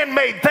a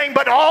man-made thing,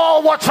 but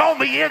all what's on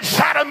the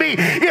inside of me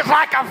is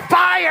like a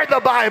fire, the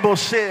Bible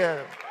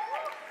said.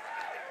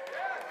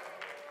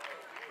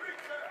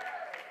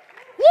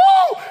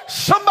 Woo!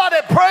 Somebody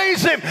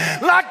praise Him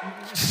like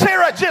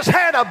Sarah just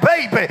had a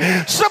baby.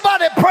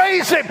 Somebody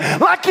praise Him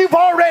like you've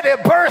already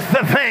birthed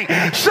the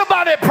thing.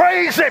 Somebody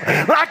praise Him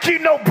like you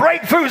know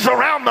breakthroughs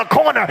around the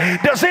corner.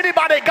 Does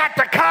anybody got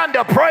the kind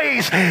of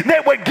praise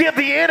that would give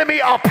the enemy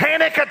a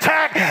panic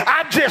attack?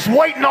 I'm just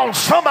waiting on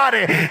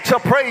somebody to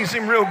praise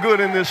Him real good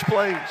in this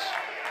place.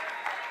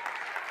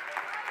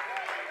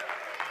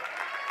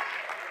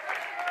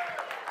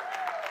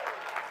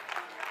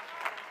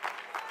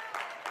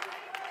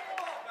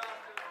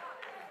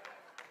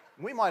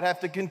 We might have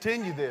to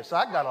continue this.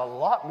 I got a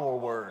lot more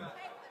word.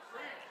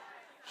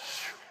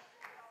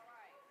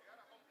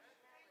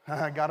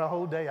 I got a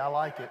whole day. I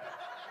like it.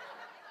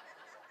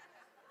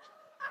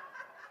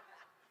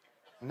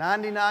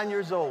 99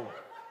 years old.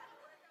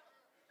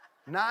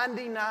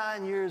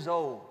 99 years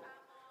old.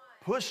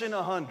 Pushing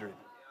 100.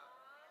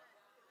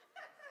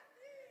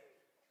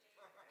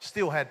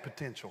 Still had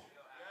potential.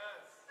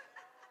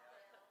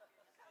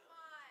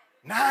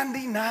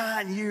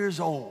 99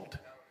 years old.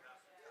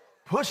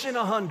 Pushing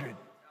 100,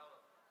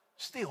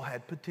 still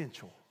had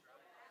potential.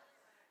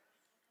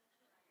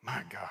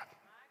 My God.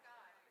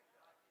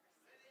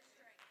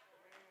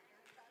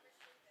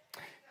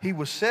 He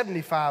was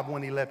 75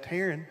 when he left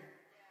Haran.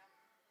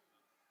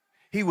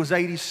 He was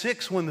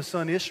 86 when the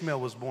son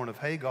Ishmael was born of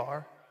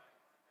Hagar.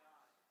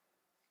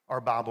 Our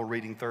Bible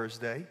reading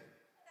Thursday.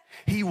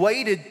 He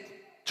waited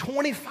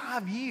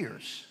 25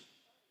 years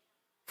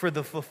for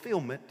the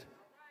fulfillment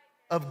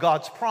of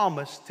God's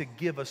promise to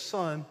give a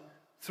son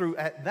through,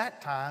 at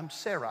that time,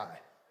 Sarai.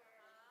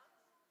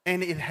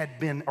 And it had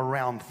been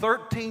around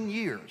 13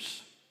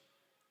 years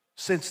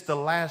since the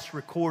last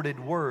recorded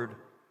word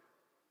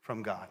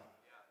from God.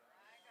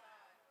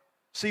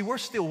 See, we're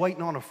still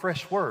waiting on a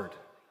fresh word.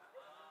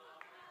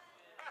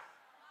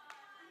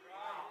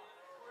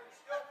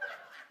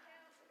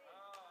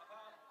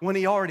 When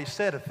He already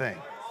said a thing.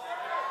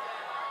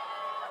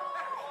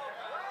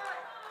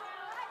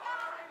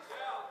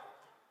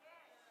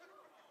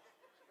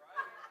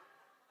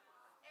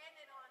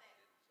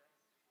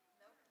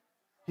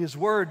 His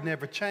word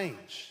never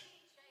changed.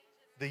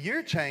 The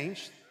year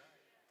changed.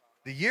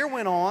 The year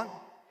went on.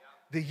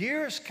 The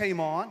years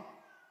came on.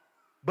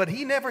 But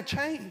He never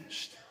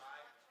changed.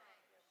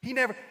 He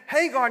never.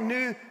 Hagar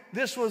knew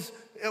this was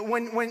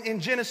when in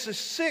Genesis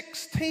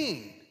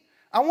 16.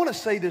 I want to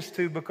say this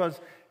too because,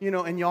 you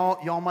know, and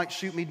y'all might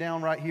shoot me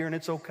down right here and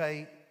it's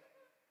okay.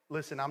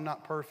 Listen, I'm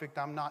not perfect.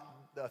 I'm not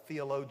a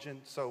theologian.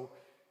 So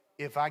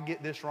if I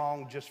get this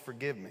wrong, just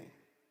forgive me.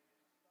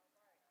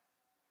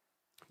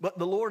 But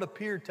the Lord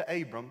appeared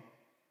to Abram,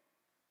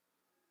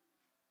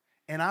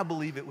 and I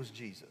believe it was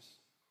Jesus.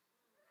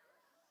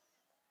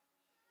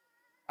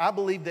 I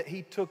believe that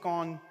He took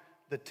on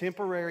the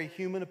temporary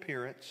human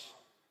appearance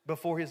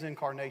before His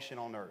incarnation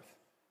on earth.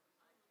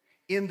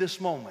 In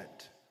this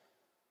moment,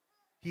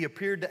 He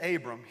appeared to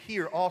Abram.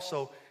 Here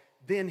also,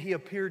 then He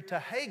appeared to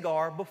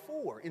Hagar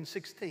before in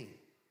 16.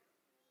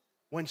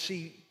 When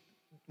she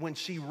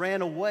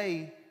ran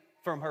away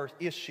from her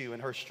issue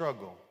and her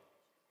struggle.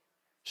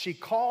 She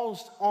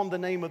calls on the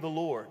name of the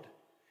Lord,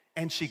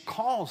 and she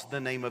calls the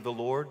name of the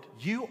Lord,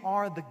 "You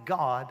are the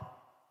God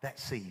that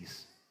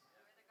sees."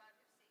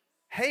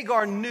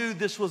 Hagar knew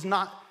this was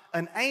not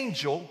an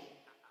angel,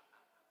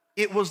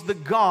 it was the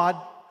God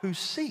who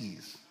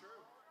sees.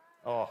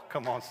 Oh,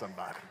 come on,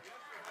 somebody.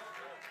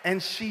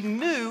 And she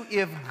knew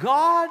if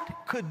God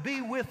could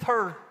be with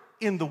her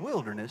in the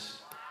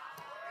wilderness,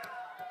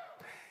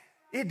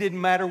 It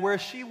didn't matter where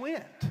she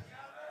went.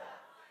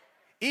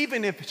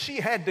 Even if she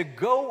had to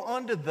go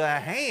under the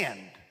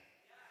hand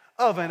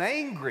of an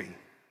angry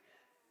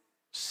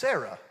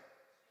Sarah,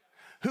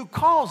 who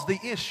caused the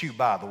issue,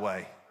 by the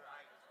way.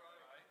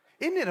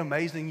 Isn't it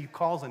amazing you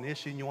cause an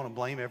issue and you want to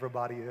blame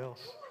everybody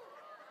else?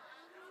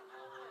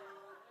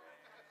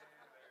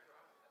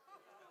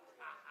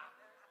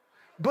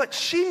 But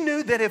she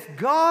knew that if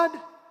God,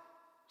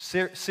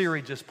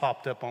 Siri just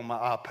popped up on my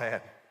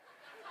iPad.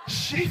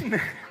 She knew.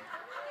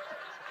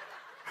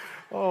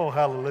 Oh,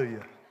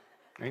 hallelujah.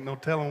 Ain't no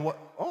telling what.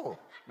 Oh,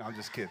 no, I'm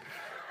just kidding.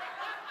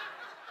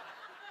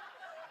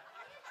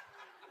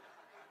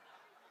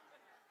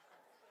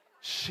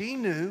 She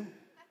knew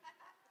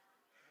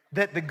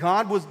that the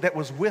God that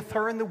was with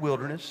her in the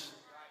wilderness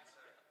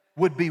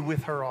would be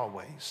with her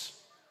always.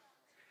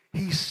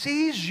 He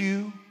sees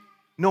you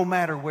no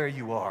matter where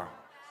you are.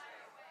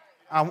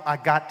 I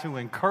got to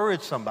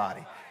encourage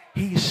somebody.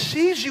 He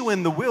sees you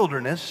in the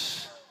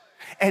wilderness,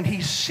 and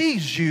he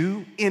sees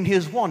you in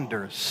his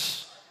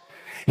wonders.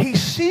 He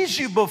sees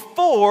you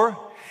before,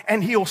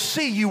 and he'll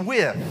see you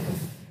with.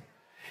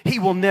 He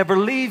will never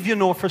leave you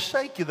nor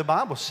forsake you. The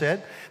Bible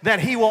said that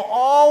he will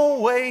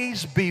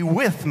always be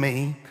with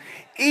me,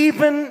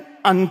 even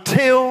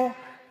until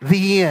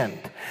the end.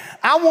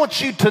 I want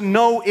you to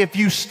know, if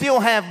you still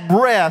have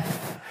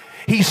breath,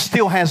 he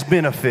still has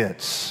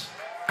benefits.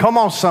 Come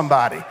on,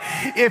 somebody.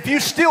 If you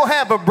still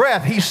have a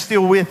breath, he's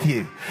still with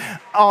you.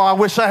 Oh, I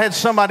wish I had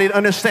somebody to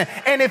understand.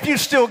 And if you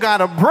still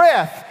got a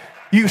breath,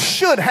 you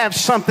should have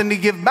something to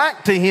give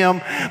back to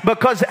him,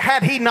 because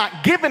had he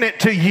not given it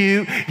to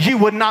you, you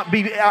would not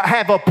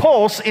have a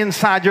pulse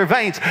inside your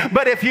veins.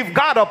 But if you've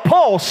got a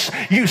pulse,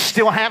 you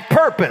still have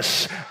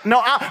purpose.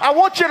 No, I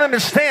want you to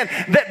understand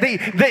that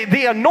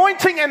the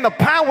anointing and the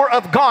power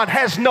of God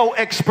has no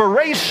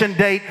expiration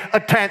date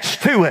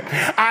attached to it.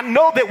 I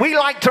know that we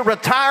like to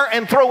retire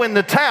and throw in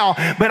the towel,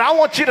 but I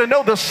want you to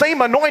know the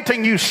same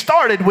anointing you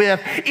started with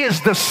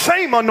is the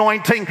same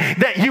anointing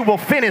that you will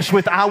finish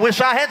with. I wish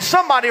I had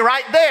somebody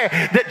right there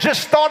that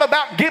just thought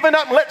about giving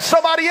up and let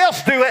somebody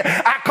else do it.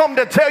 I come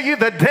to tell you,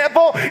 the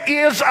devil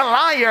is a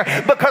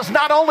liar, because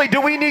not only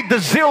do we need the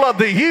zeal of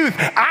the youth,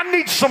 I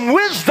need some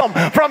wisdom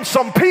from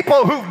some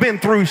people who've been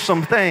through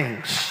some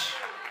things.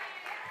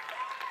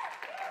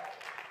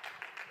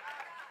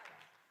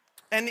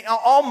 And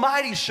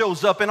Almighty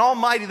shows up, and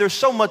Almighty, there's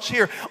so much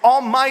here.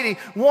 Almighty,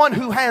 one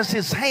who has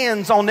his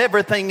hands on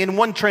everything. In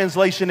one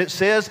translation it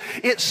says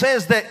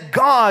that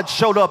God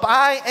showed up.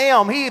 I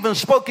am. He even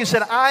spoke. He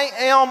said, I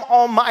am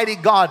Almighty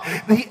God,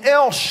 the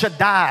El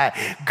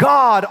Shaddai,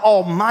 God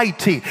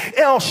Almighty,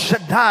 El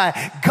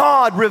Shaddai.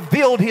 God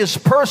revealed his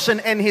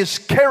person and his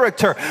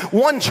character.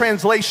 One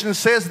translation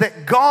says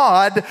that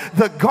God,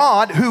 the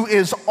God who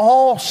is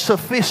all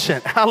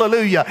sufficient.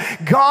 Hallelujah.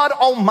 God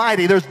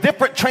Almighty. There's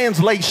different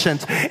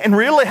translations, and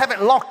really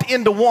haven't locked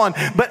into one,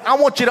 but I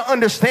want you to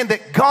understand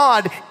that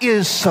God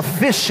is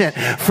sufficient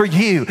for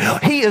you.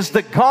 He is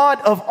the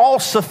God of all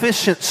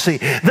sufficiency.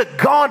 The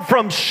God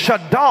from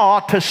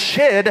Shaddai, to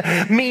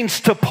shed, means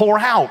to pour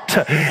out.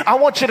 I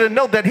want you to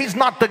know that he's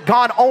not the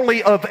God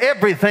only of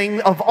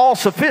everything, of all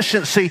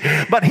sufficiency,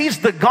 but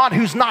he's the God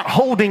who's not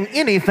holding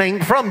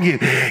anything from you.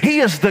 He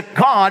is the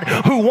God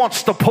who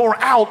wants to pour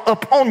out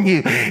upon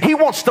you. He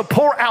wants to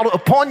pour out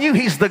upon you.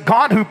 He's the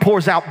God who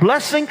pours out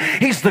blessing.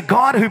 He's the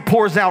God who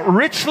pours out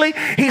richly.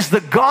 He's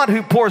the God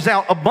who pours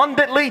out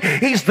abundantly.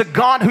 He's the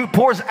God who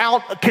pours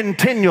out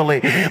continually.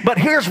 But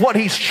here's what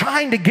he's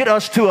trying to get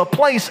us to: a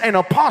place and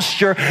a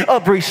posture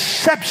of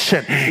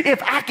reception.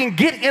 If I can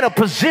get in a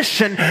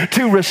position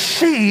to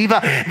receive,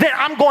 then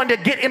I'm going to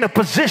get in a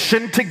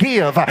position to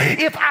give.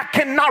 If I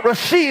cannot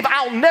receive,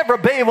 I'll never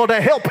be able to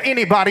help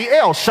anybody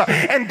else.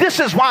 And this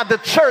is why the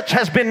church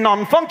has been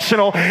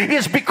non-functional,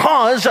 is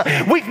because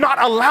we've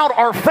not allowed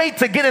our faith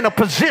to get in a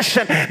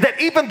position that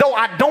even though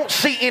I don't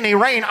see any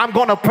rain, I'm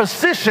going to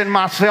position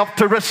myself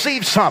to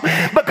receive some.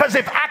 Because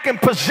if I can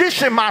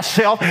position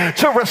myself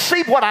to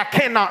receive what I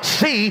cannot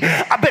see,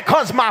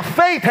 because my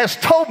faith has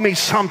told me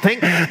something,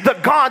 the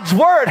God's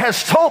word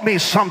has told me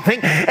something,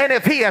 and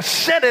if he has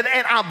said it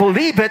and I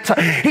believe it,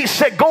 he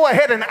said go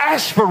ahead and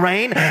ask for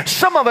rain.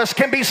 Some of us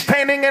can be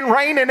standing in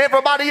rain and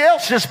everybody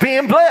else is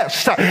being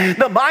blessed.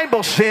 The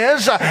Bible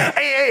says,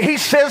 he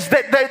says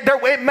that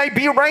it may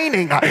be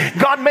raining.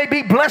 God may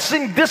be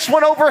blessing this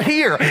one over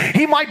here.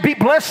 He might be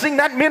blessing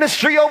that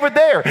ministry over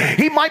there.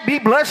 He might be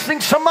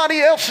blessing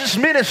somebody else's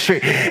ministry.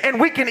 And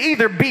we can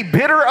either be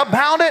bitter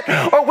about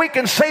it, or we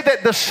can say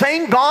that the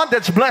same God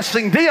that's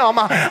blessing them,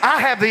 I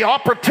have the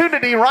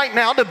opportunity right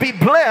now to be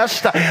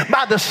blessed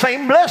by the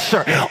same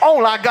blesser.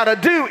 All I got to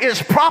do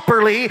is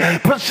properly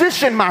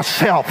position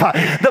myself.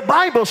 The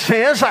Bible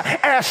says,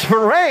 ask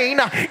for rain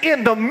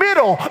in the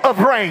middle of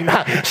rain.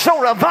 So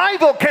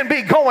revival can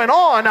be going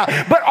on,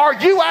 but are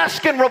you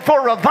asking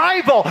for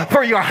revival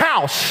for your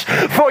house,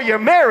 for your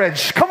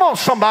marriage? Come on,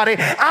 somebody.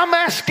 I'm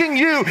asking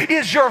you,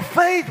 is your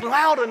faith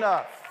loud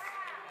enough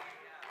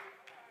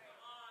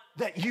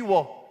that you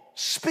will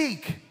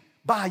speak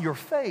by your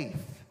faith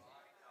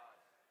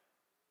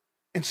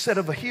instead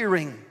of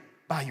hearing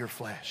by your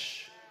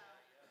flesh.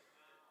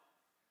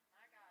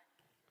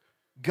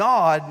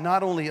 God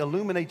not only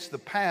illuminates the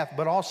path,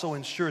 but also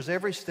ensures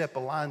every step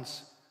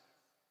aligns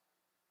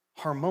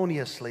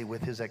harmoniously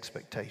with his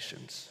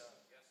expectations.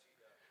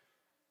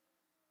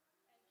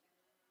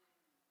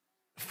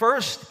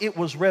 First, it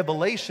was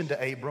revelation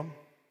to Abram.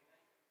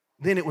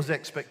 Then it was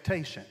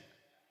expectation.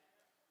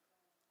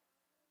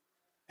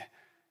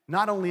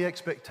 Not only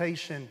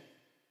expectation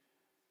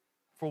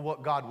for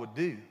what God would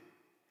do,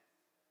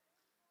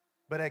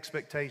 but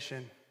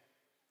expectation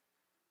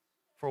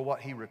for what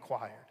he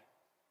required.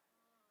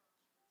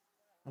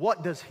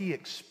 What does he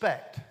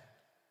expect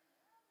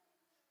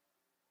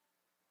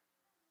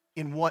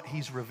in what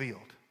he's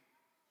revealed?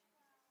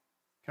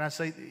 Can I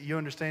say, you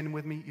understanding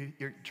with me?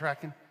 You're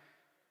tracking?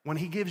 When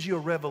he gives you a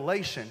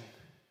revelation,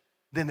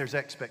 then there's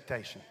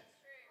expectation.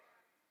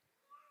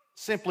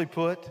 Simply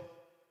put,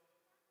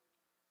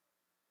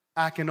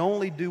 I can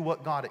only do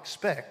what God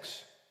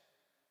expects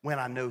when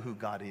I know who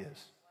God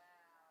is.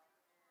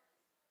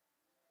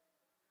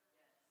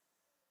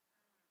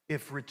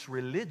 If it's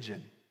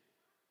religion,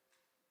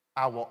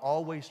 I will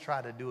always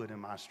try to do it in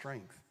my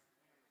strength.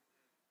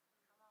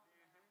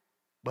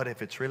 But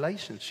if it's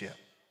relationship,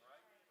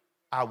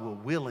 I will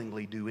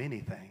willingly do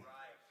anything.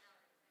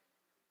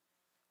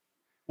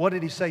 What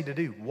did he say to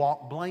do?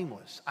 Walk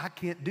blameless. I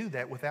can't do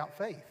that without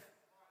faith.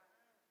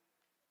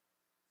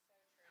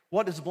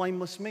 What does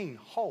blameless mean?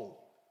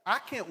 Whole. I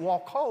can't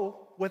walk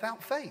whole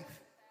without faith.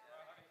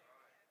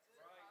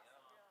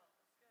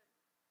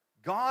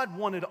 God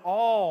wanted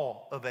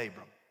all of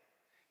Abram.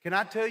 Can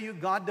I tell you,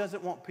 God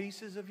doesn't want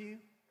pieces of you?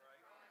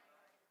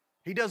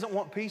 He doesn't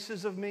want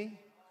pieces of me.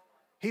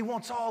 He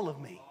wants all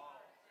of me.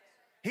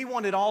 He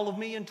wanted all of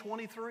me in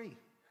 23.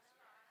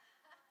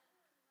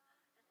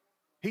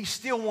 He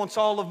still wants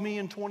all of me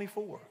in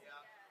 24.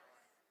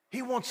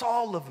 He wants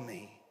all of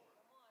me.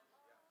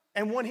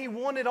 And when he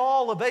wanted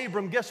all of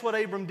Abram, guess what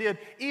Abram did?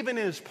 Even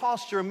in his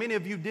posture, and many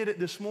of you did it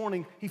this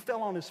morning, he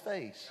fell on his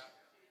face.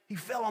 He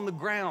fell on the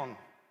ground.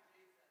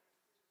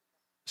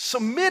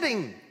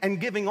 Submitting and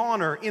giving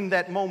honor in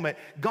that moment.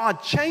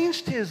 God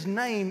changed his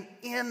name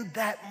in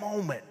that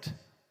moment.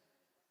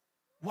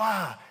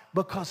 Why?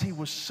 Because he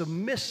was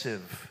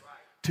submissive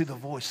to the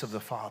voice of the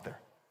Father.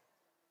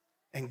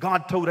 And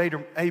God told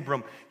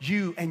Abram,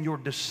 you and your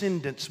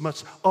descendants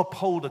must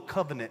uphold a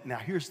covenant. Now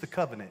here's the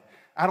covenant.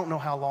 I don't know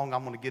how long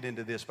I'm going to get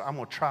into this, but I'm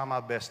going to try my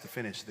best to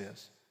finish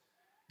this.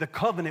 The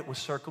covenant was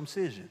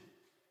circumcision.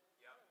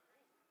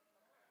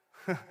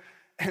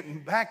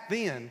 And back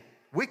then,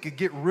 we could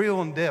get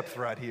real in depth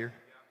right here.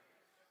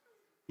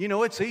 You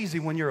know, it's easy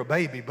when you're a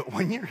baby, but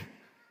when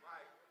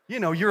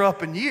you're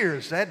up in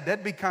years,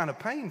 that'd be kind of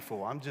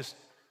painful. I'm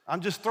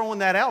just throwing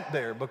that out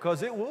there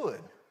because it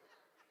would.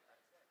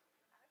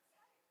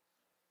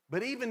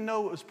 But even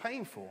though it was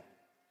painful,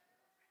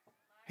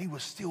 he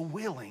was still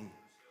willing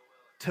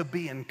to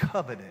be in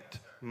covenant.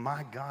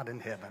 My God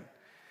in heaven.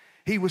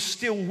 He was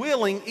still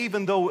willing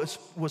even though it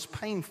was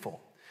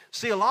painful.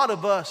 See, a lot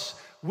of us,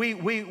 we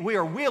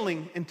are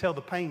willing until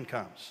the pain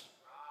comes.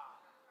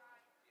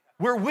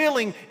 We're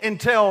willing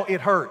until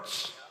it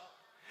hurts.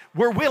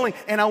 We're willing,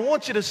 and I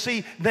want you to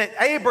see that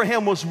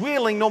Abraham was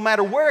willing no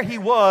matter where he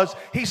was.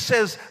 He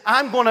says,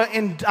 I'm going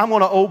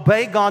to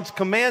obey God's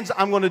commands.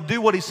 I'm going to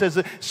do what he says.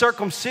 The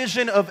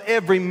circumcision of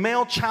every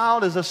male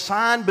child is a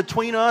sign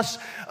between us.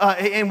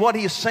 And what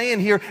he is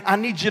saying here, I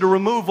need you to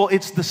remove.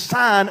 It's the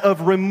sign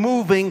of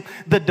removing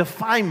the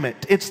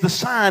defilement. It's the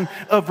sign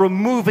of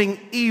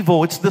removing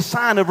evil. It's the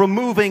sign of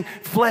removing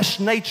flesh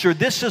nature.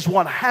 This is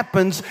what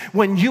happens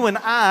when you and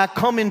I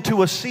come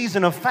into a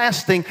season of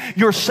fasting.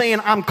 You're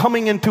saying, I'm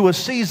coming into a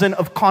season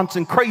of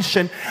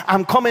consecration.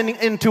 I'm coming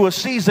into a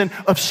season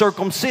of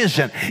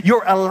circumcision.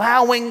 You're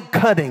allowing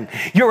cutting.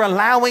 You're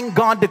allowing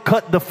God to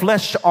cut the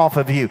flesh off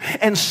of you.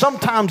 And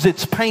sometimes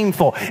it's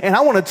painful. And I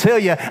want to tell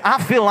you,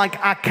 I feel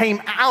like I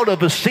came out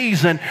of a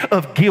season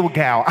of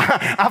Gilgal.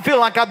 I feel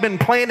like I've been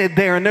planted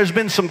there and there's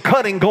been some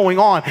cutting going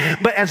on.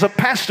 But as a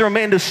Pastor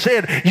Amanda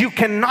said, you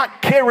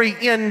cannot carry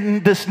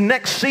in this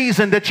next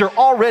season that you're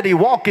already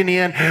walking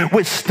in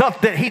with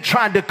stuff that he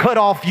tried to cut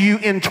off you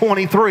in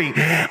 23.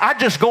 I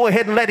just go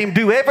ahead and let him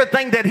do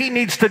everything that he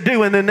needs to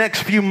do in the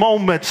next few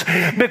moments,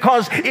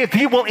 because if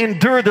you will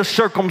endure the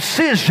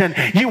circumcision,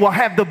 you will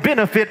have the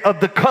benefit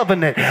of the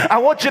covenant. I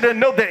want you to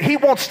know that he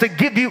wants to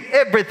give you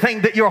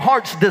everything that your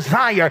heart's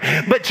desire,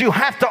 but you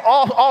have to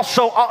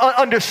also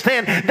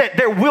understand that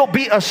there will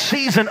be a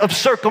season of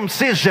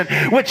circumcision,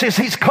 which is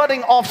he's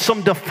cutting off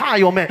some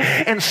defilement.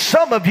 And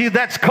some of you,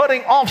 that's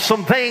cutting off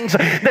some things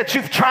that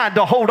you've tried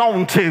to hold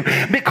on to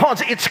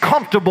because it's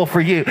comfortable for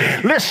you.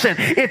 Listen,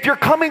 if you're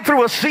coming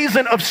through a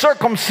season of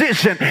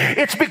circumcision,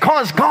 it's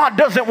because God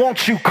doesn't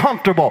want you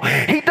comfortable.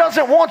 He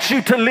doesn't want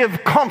you to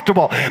live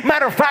comfortable.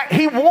 Matter of fact,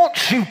 He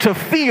wants you to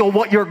feel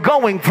what you're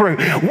going through.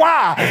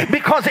 Why?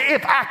 Because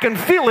if I can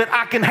feel it,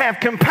 I can have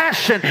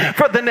compassion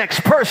for the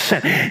next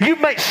person. You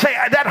may say,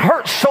 that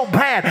hurts so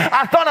bad,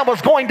 I thought I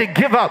was going to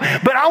give up.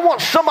 But I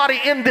want somebody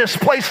in this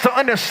place to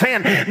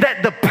understand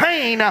that the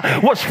pain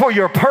was for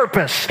your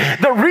purpose.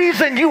 The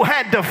reason you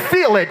had to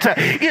feel it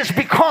is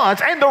because,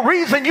 and the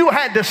reason you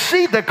had to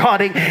see the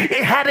cutting,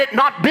 had it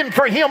not been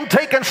for Him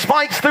taking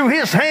spikes through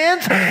His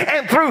hands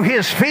and through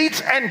His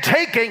feet and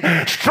taking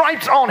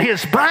stripes on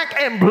His back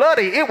and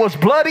bloody. It was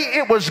bloody,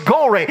 it was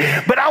gory.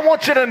 But I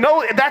want you to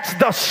know that's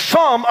the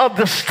sum of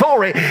the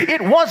story.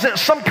 It wasn't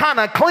some kind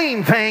of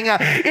clean thing.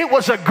 It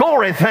was a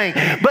gory thing.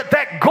 But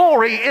that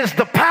gory is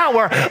the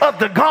power of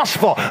the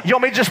gospel. You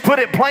want me to just put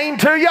it plain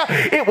to you?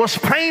 It was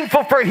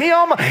painful for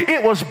Him.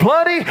 It was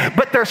bloody,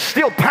 but there's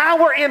still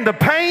power in the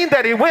pain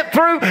that He went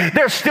through.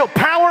 There's still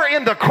power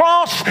in the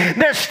cross.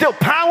 There's still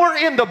power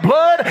in the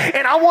blood.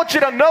 And I want you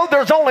to know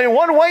there's only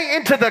one way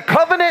into the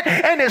covenant,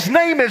 and His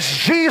name is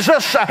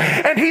Jesus,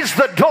 and He's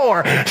the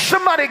door.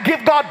 Somebody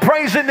give God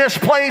praise in this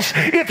place.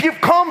 If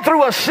you've come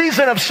through a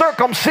season of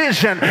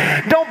circumcision,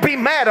 don't be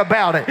mad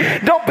about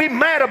it. Don't be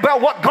mad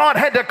about what God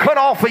had to cut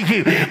off of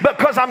you,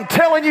 because I'm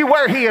telling you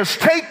where He is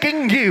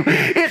taking you,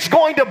 it's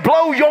going to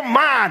blow your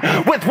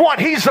mind with what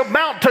He's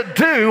about to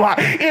do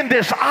in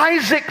this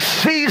Isaac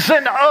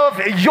season of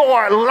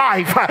your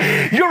life.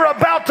 You're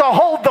about to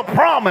hold the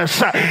promise.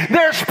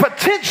 There's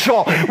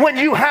potential when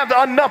you have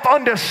enough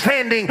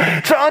understanding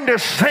to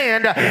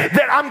understand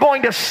that I'm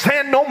going to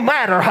stand no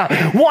matter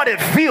what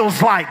it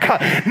feels like,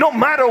 no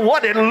matter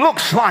what it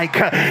looks like,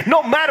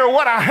 no matter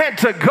what I had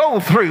to go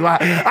through.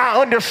 I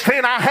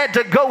understand I had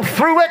to go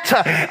through it.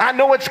 I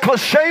know it's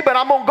cliche, but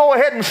I'm going to go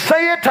ahead and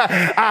say it.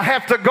 I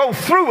have to go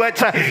through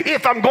it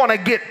if I'm going to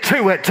get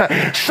to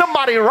it.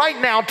 Somebody right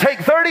now take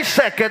 30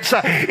 seconds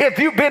if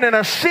you've been in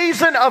a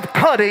season of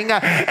cutting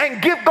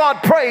and give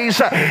God praise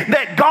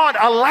that God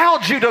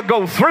allowed you to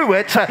go through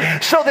it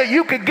so that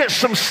you could get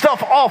some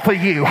stuff off of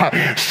you.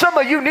 Some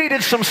of you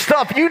needed some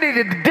stuff. You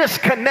needed to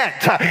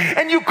disconnect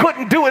and you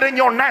couldn't do it in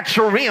your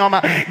natural realm.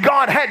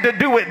 God had to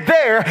do it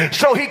there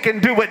so He can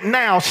do it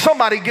now.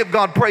 Somebody give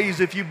God praise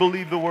if you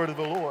believe the word of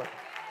the Lord.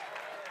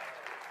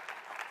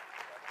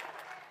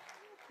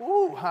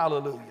 Ooh,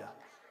 hallelujah.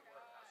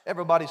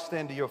 Everybody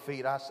stand to your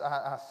feet.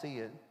 I see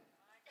it.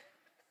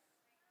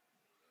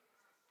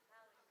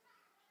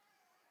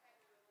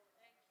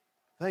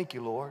 Thank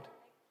you, Lord.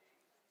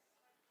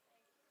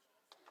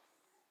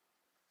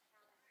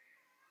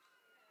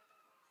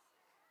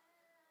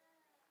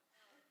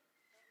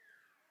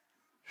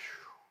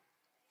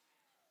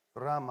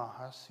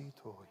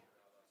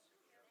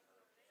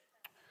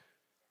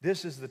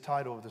 This is the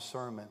title of the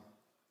sermon.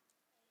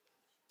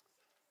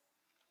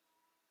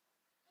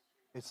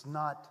 It's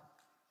not,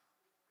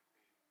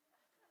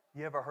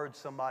 you ever heard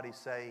somebody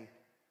say,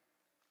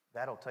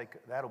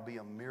 that'll be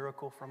a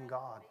miracle from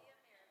God?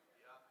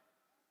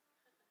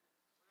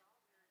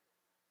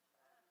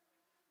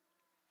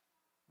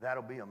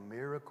 That'll be a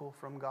miracle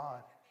from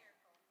God.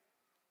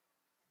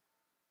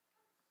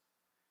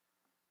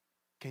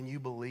 Can you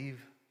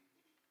believe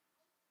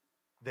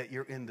that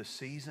you're in the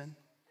season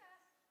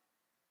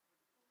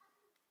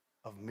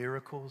of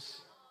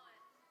miracles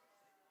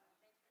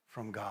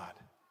from God?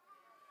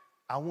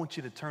 I want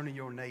you to turn to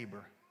your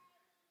neighbor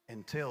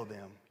and tell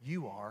them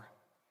you are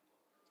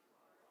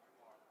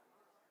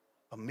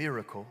a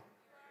miracle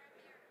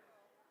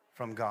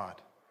from God.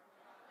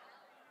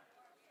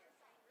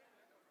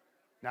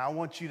 Now I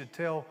want you to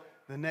tell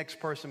the next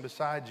person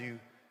beside you,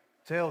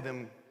 tell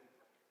them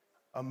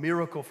a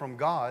miracle from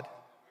God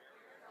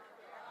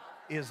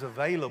is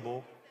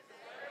available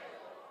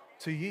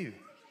to you.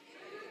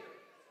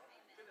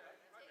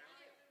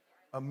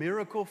 A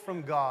miracle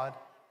from God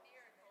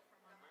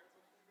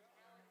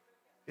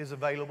is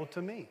available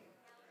to me,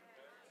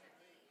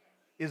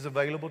 is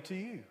available to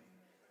you.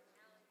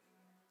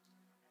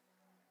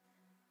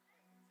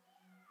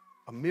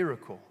 A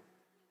miracle.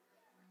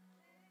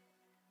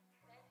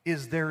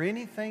 Is there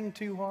anything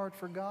too hard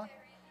for God?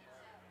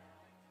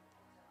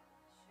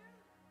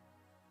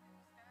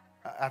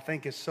 I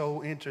think it's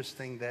so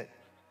interesting that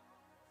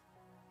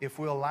if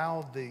we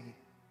allow the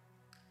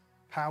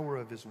power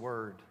of His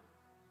Word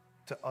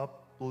to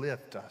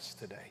uplift us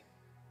today,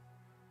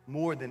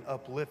 more than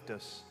uplift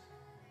us,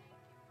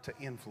 to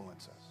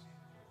influence us.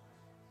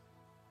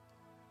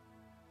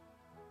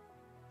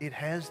 It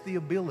has the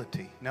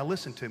ability, now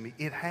listen to me,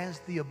 it has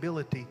the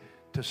ability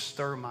to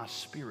stir my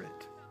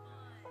spirit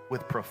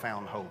with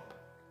profound hope.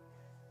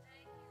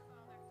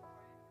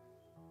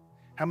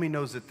 How many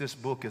knows that this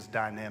book is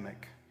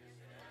dynamic?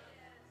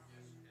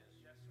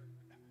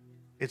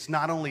 It's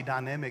not only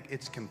dynamic,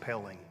 it's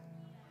compelling.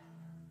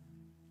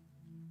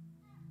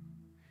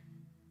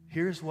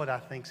 Here's what I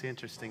think is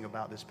interesting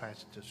about this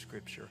passage of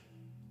Scripture.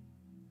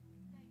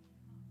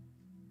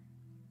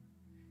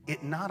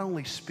 It not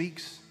only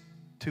speaks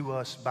to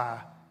us by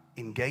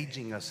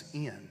engaging us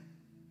in,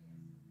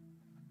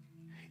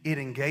 It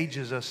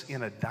engages us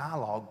in a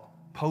dialogue,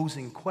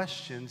 posing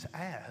questions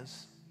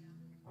as,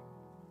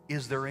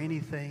 is there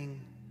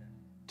anything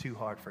too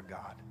hard for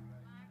God?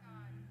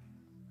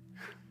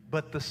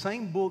 But the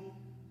same book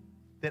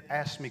that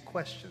asked me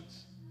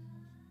questions,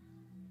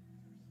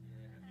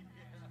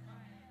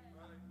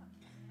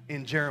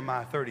 in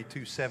Jeremiah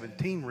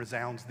 32:17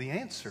 resounds the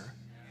answer.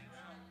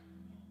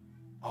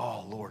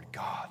 Oh, Lord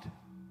God,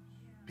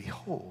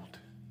 behold,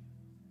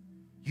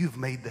 you've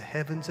made the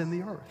heavens and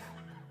the earth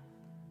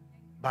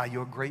by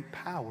your great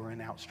power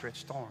and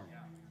outstretched arm.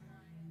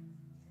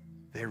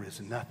 There is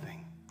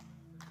nothing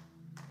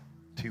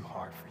too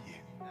hard for you.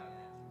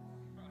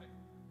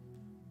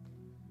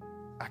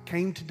 I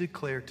came to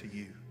declare to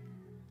you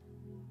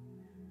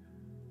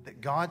that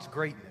God's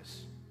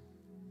greatness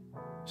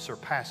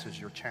surpasses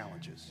your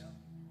challenges.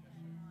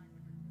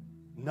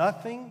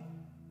 Nothing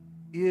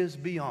is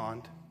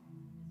beyond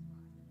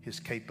His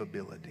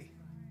capability.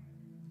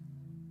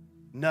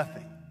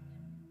 Nothing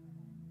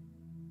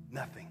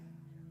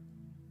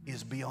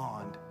is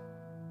beyond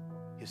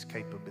His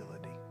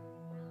capability.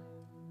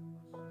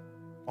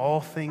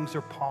 All things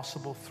are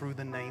possible through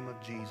the name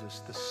of Jesus,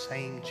 the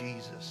same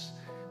Jesus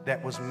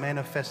that was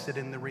manifested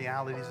in the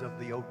realities of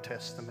the Old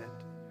Testament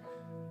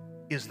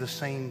is the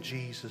same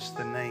Jesus,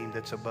 the name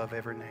that's above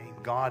every name.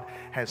 God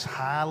has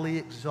highly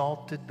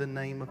exalted the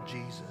name of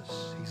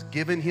Jesus. He's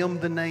given Him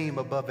the name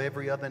above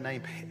every other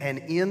name. And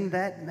in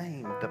that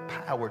name, the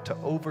power to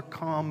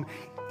overcome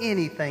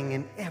anything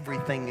and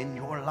everything in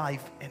your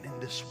life and in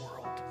this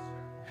world.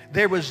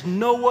 There is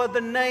no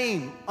other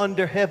name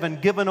under heaven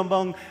given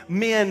among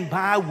men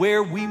by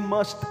where we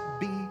must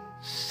be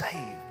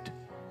saved.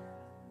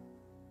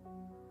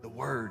 The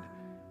Word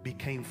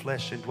became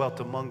flesh and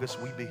dwelt among us.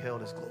 We beheld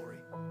His glory.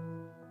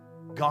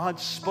 God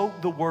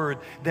spoke the word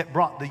that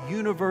brought the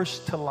universe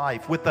to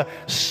life. With a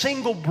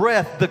single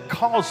breath, the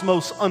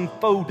cosmos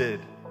unfolded.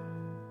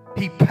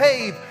 He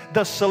paved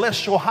the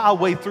celestial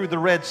highway through the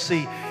Red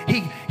Sea.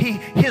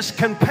 His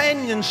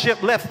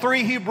companionship left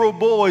 3 Hebrew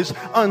boys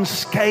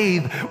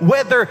unscathed.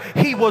 Whether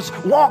he was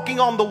walking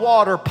on the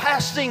water,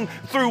 passing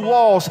through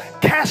walls,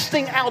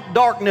 casting out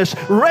darkness,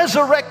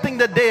 resurrecting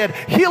the dead,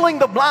 healing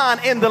the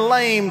blind and the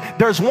lame,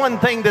 there's one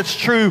thing that's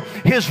true.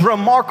 His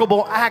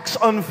remarkable acts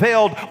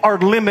unveiled are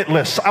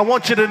limitless. I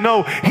want you to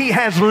know He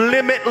has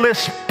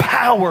limitless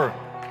power.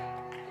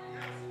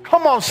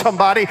 Come on,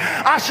 somebody.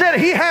 I said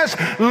He has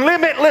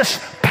limitless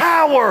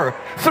power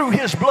through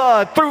His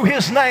blood, through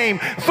His name,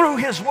 through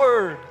His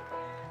word.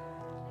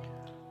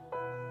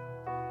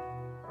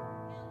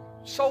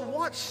 So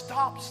what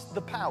stops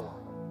the power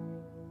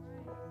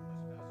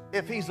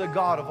if He's the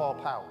God of all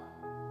power?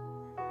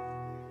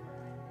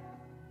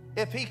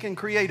 If He can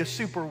create a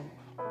super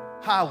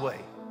highway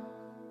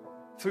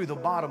through the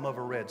bottom of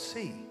a Red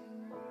Sea,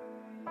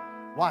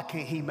 why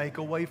can't He make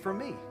a way for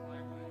me?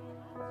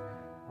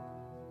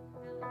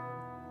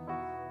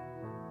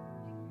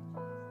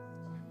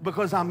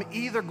 Because I'm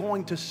either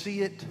going to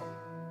see it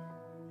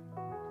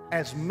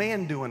as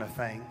man doing a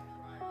thing,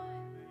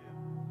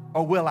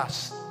 or will I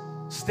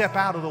step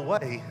out of the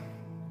way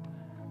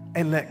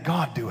and let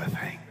God do a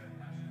thing?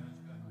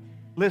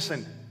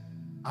 Listen,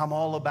 I'm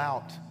all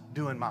about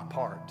doing my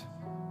part.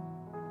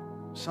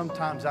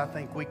 Sometimes I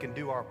think we can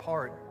do our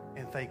part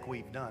and think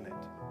we've done it.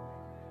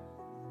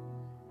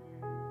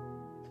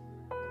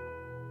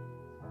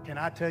 Can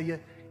I tell you,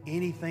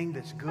 anything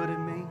that's good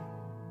in me,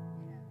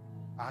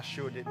 I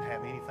sure didn't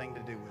have anything to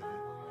do with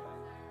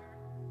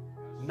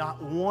it.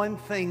 Not one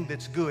thing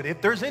that's good.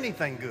 If there's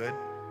anything good,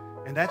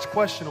 and that's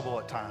questionable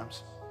at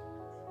times,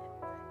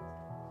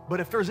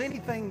 but if there's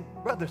anything,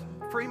 Brother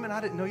Freeman,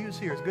 I didn't know you was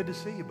here. It's good to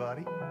see you,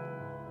 buddy.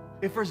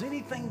 If there's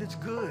anything that's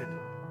good,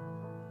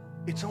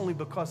 it's only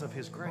because of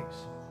His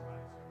grace.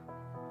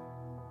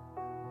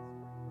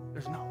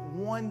 There's not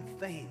one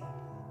thing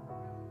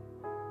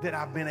that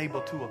I've been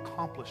able to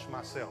accomplish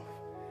myself.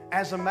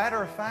 As a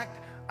matter of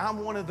fact,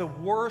 I'm one of the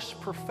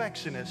worst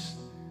perfectionists.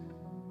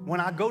 When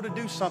I go to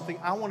do something,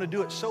 I want to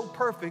do it so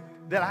perfect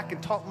that I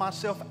can talk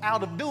myself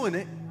out of doing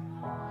it.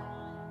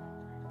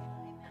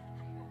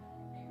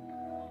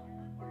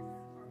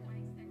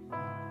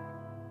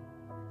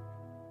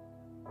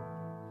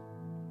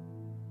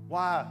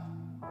 Why?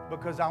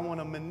 Because I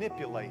want to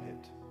manipulate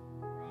it.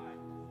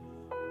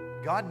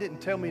 God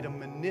didn't tell me to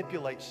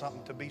manipulate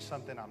something to be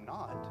something I'm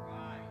not.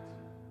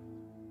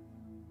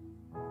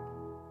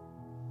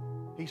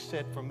 He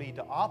said for me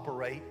to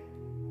operate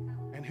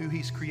in who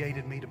He's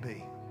created me to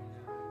be.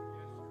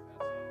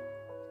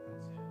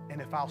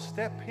 And if I'll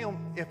step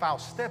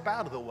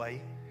out of the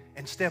way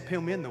and step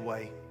Him in the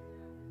way,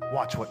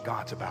 watch what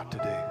God's about to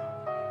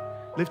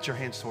do. Lift your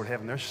hands toward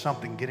heaven. There's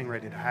something getting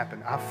ready to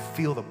happen. I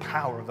feel the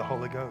power of the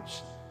Holy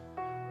Ghost.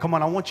 Come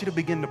on, I want you to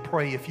begin to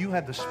pray. If you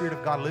have the Spirit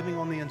of God living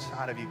on the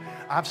inside of you,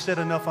 I've said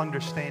enough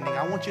understanding.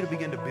 I want you to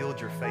begin to build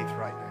your faith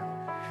right now.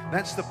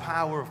 That's the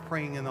power of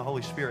praying in the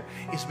Holy Spirit.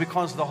 It's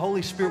because the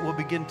Holy Spirit will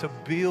begin to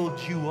build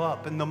you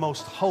up in the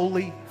most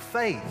holy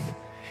faith.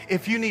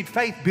 If you need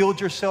faith,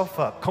 build yourself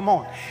up. Come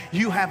on.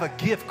 You have a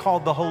gift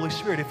called the Holy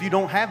Spirit. If you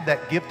don't have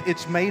that gift,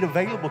 it's made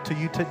available to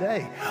you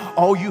today.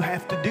 All you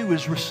have to do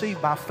is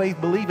receive by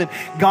faith, believing.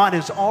 God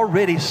has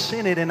already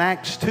sent it in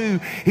Acts 2.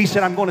 He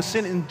said, I'm going to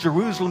send it in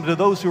Jerusalem to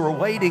those who are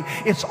waiting.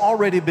 It's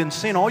already been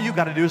sent. All you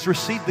got to do is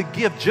receive the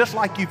gift. Just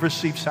like you've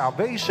received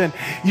salvation,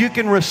 you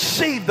can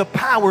receive the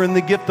power and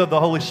the gift of the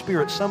Holy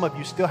Spirit. Some of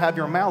you still have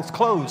your mouths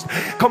closed.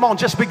 Come on,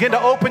 just begin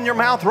to open your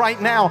mouth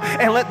right now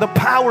and let the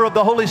power of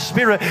the Holy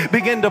Spirit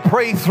begin to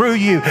pray through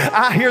you.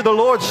 I hear the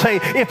Lord say,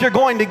 if you're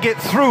going to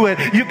get through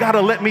it, you got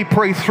to let me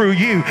pray through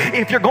you.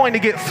 If you're going to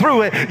get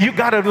through it, you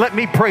got to let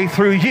me pray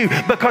through you,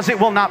 because it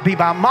will not be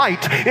by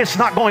might. It's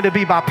not going to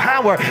be by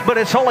power, but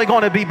it's only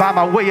going to be by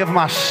my way of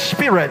my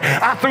Spirit.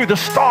 I threw the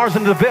stars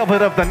into the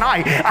velvet of the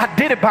night. I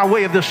did it by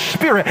way of the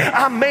Spirit.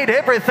 I made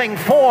everything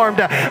formed.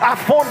 I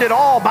formed it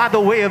all by the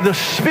way of the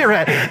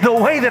Spirit. The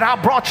way that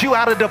I brought you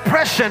out of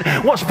depression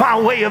was by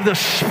way of the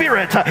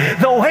Spirit.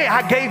 The way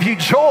I gave you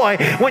joy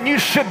when you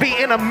should be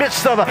in the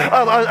midst of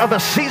a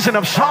season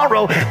of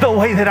sorrow, the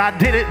way that I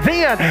did it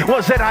then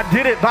was that I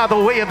did it by the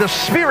way of the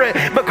Spirit,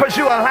 because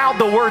you allowed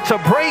the Word to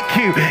break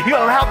you. You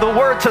allowed the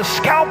Word to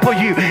scalpel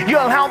you. You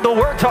allowed the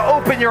Word to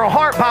open your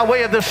heart by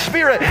way of the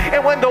Spirit.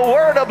 And when the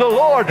Word of the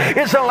Lord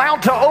is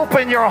allowed to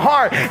open your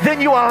heart, then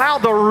you allow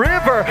the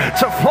river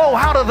to flow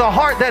out of the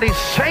heart that is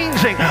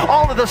changing.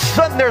 All of a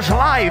sudden there's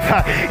life.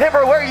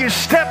 Everywhere you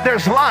step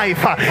there's life.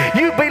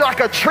 You be like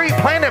a tree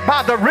planted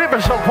by the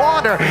rivers of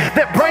water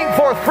that bring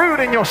forth fruit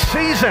in your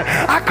season.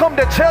 I come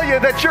to tell you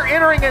that you're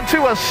entering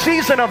into a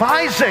season of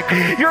Isaac.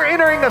 You're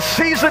entering a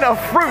season of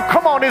fruit.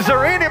 Come on, is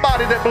there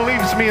anybody that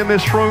believes me in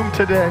this room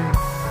today?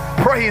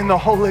 Pray in the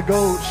Holy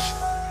Ghost.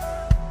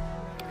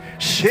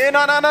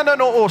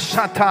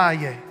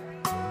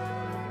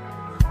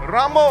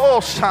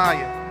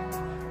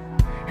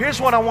 Here's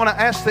what I want to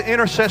ask the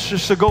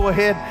intercessors to go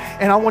ahead,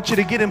 and I want you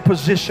to get in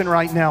position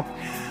right now.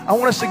 I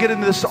want us to get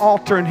into this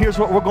altar, and here's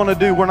what we're going to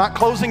do. We're not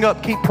closing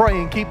up. Keep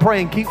praying,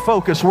 keep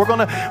focused. We're going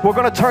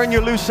to turn you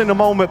loose in a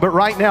moment, but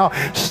right now,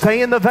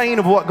 stay in the vein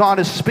of what God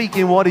is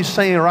speaking, what He's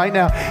saying right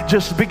now.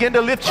 Just begin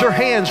to lift your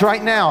hands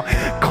right now.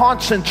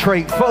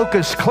 Concentrate,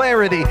 focus,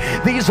 clarity.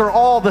 These are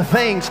all the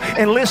things.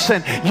 And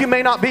listen, you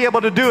may not be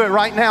able to do it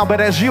right now, but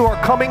as you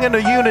are coming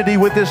into unity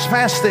with this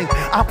fasting,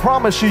 I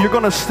promise you, you're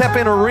going to step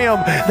in a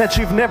realm that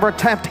you've never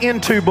tapped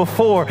into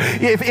before.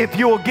 If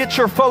you will get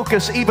your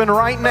focus even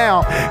right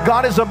now,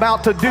 God is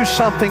about to do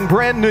something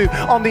brand new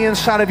on the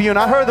inside of you. And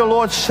I heard the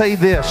Lord say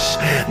this,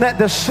 that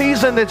the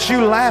season that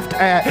you laughed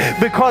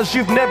at because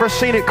you've never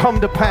seen it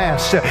come to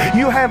pass,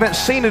 you haven't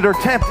seen it or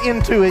tapped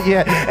into it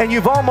yet, and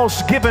you've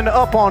almost given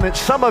up on it.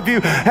 Some of you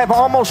have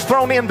almost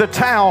thrown in the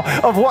towel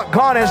of what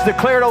God has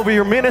declared over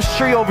your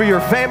ministry, over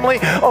your family,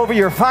 over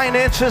your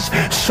finances.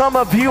 Some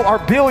of you are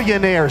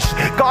billionaires.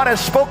 God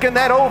has spoken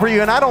that over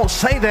you, and I don't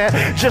say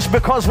that just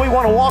because we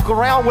want to walk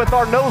around with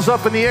our nose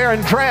up in the air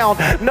and drown.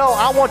 No,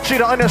 I want you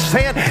to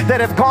understand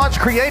that if God's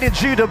created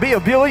you to be a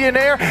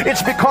billionaire,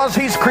 it's because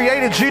He's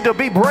created you to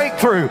be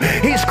breakthrough.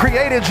 He's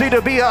created you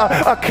to be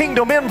a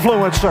kingdom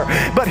influencer.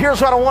 But here's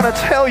what I want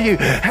to tell you.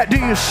 Do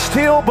you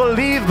still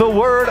believe the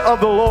word of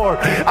the Lord?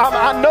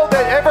 I know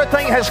that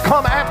everything has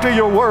come after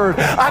your word.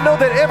 I know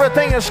that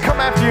everything has come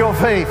after your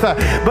faith.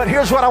 But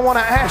here's what I want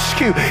to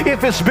ask you.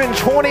 If it's been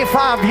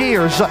 25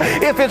 years,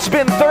 if it's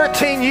been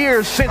 13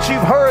 years since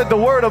you've heard the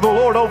word of the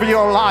Lord over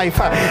your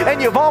life,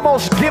 and you've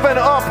almost given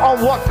up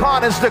on what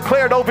God has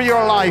declared over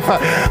your life,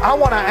 I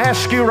want to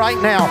ask you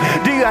right now,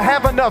 do you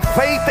have enough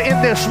faith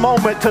in this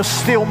moment to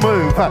still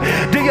move?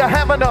 Do you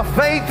have enough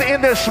faith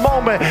in this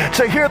moment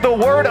to hear the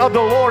word of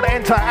the Lord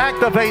and to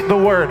activate the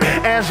word?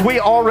 As we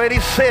already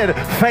said,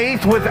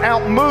 faith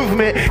without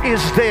movement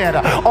is dead.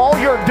 All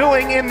you're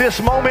doing in this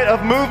moment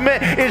of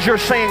movement is you're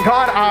saying,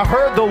 God, I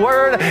heard the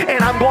word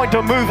and I'm going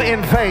to move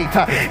in faith.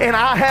 And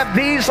I have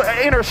these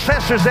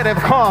intercessors that have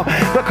come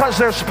because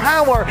there's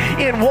power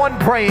in one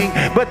praying,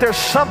 but there's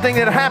something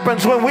that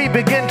happens when we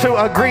begin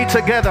to agree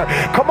together.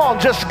 Come on,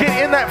 just get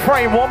in that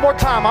frame one more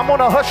time. I'm going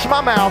to hush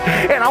my mouth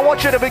and I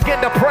want you to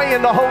begin to pray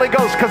in the Holy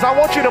Ghost, because I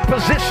want you to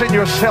position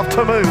yourself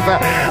to move.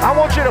 I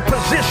want you to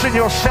position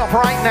yourself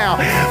right now,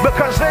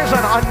 because there's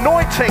an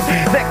anointing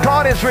that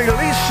God is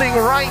releasing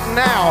right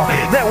now,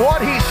 that what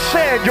He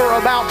said you're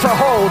about to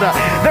hold.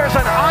 There's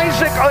an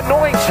Isaac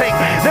anointing.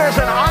 There's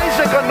an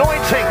Isaac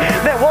anointing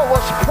that what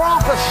was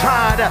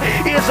prophesied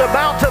is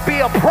about to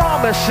be a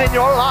promise in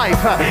your life,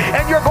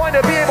 and you're going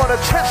to be able to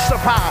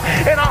testify.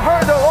 And I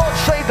heard the Lord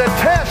say the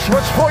test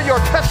was for your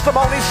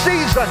testimony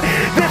season.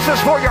 This is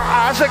for your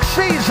Isaac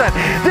season.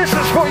 This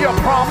is for your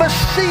promise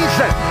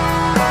season.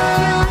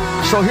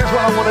 So here's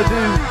what I want to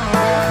do.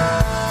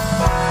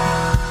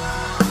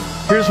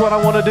 Here's what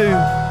I want to do.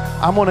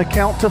 I'm going to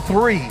count to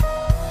 3.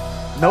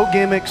 No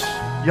gimmicks.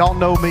 Y'all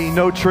know me.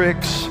 No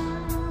tricks.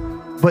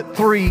 But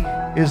 3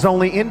 is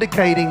only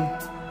indicating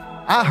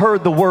I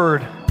heard the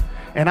word,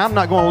 and I'm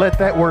not going to let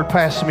that word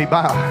pass me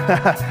by.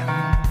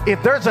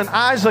 If there's an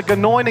Isaac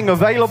anointing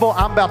available,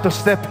 I'm about to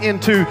step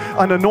into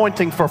an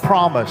anointing for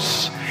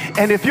promise.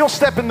 And if you'll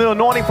step in the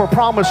anointing for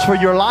promise for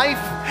your life,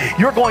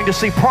 you're going to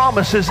see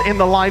promises in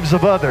the lives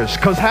of others.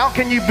 Because how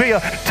can you be a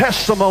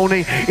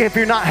testimony if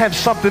you're not have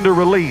something to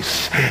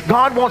release?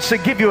 God wants to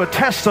give you a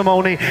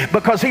testimony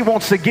because he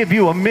wants to give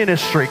you a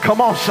ministry.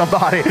 Come on,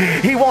 somebody.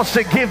 He wants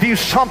to give you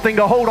something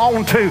to hold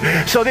on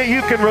to so that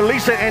you can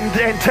release it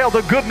and tell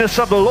the goodness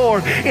of the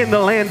Lord in the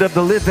land of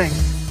the living.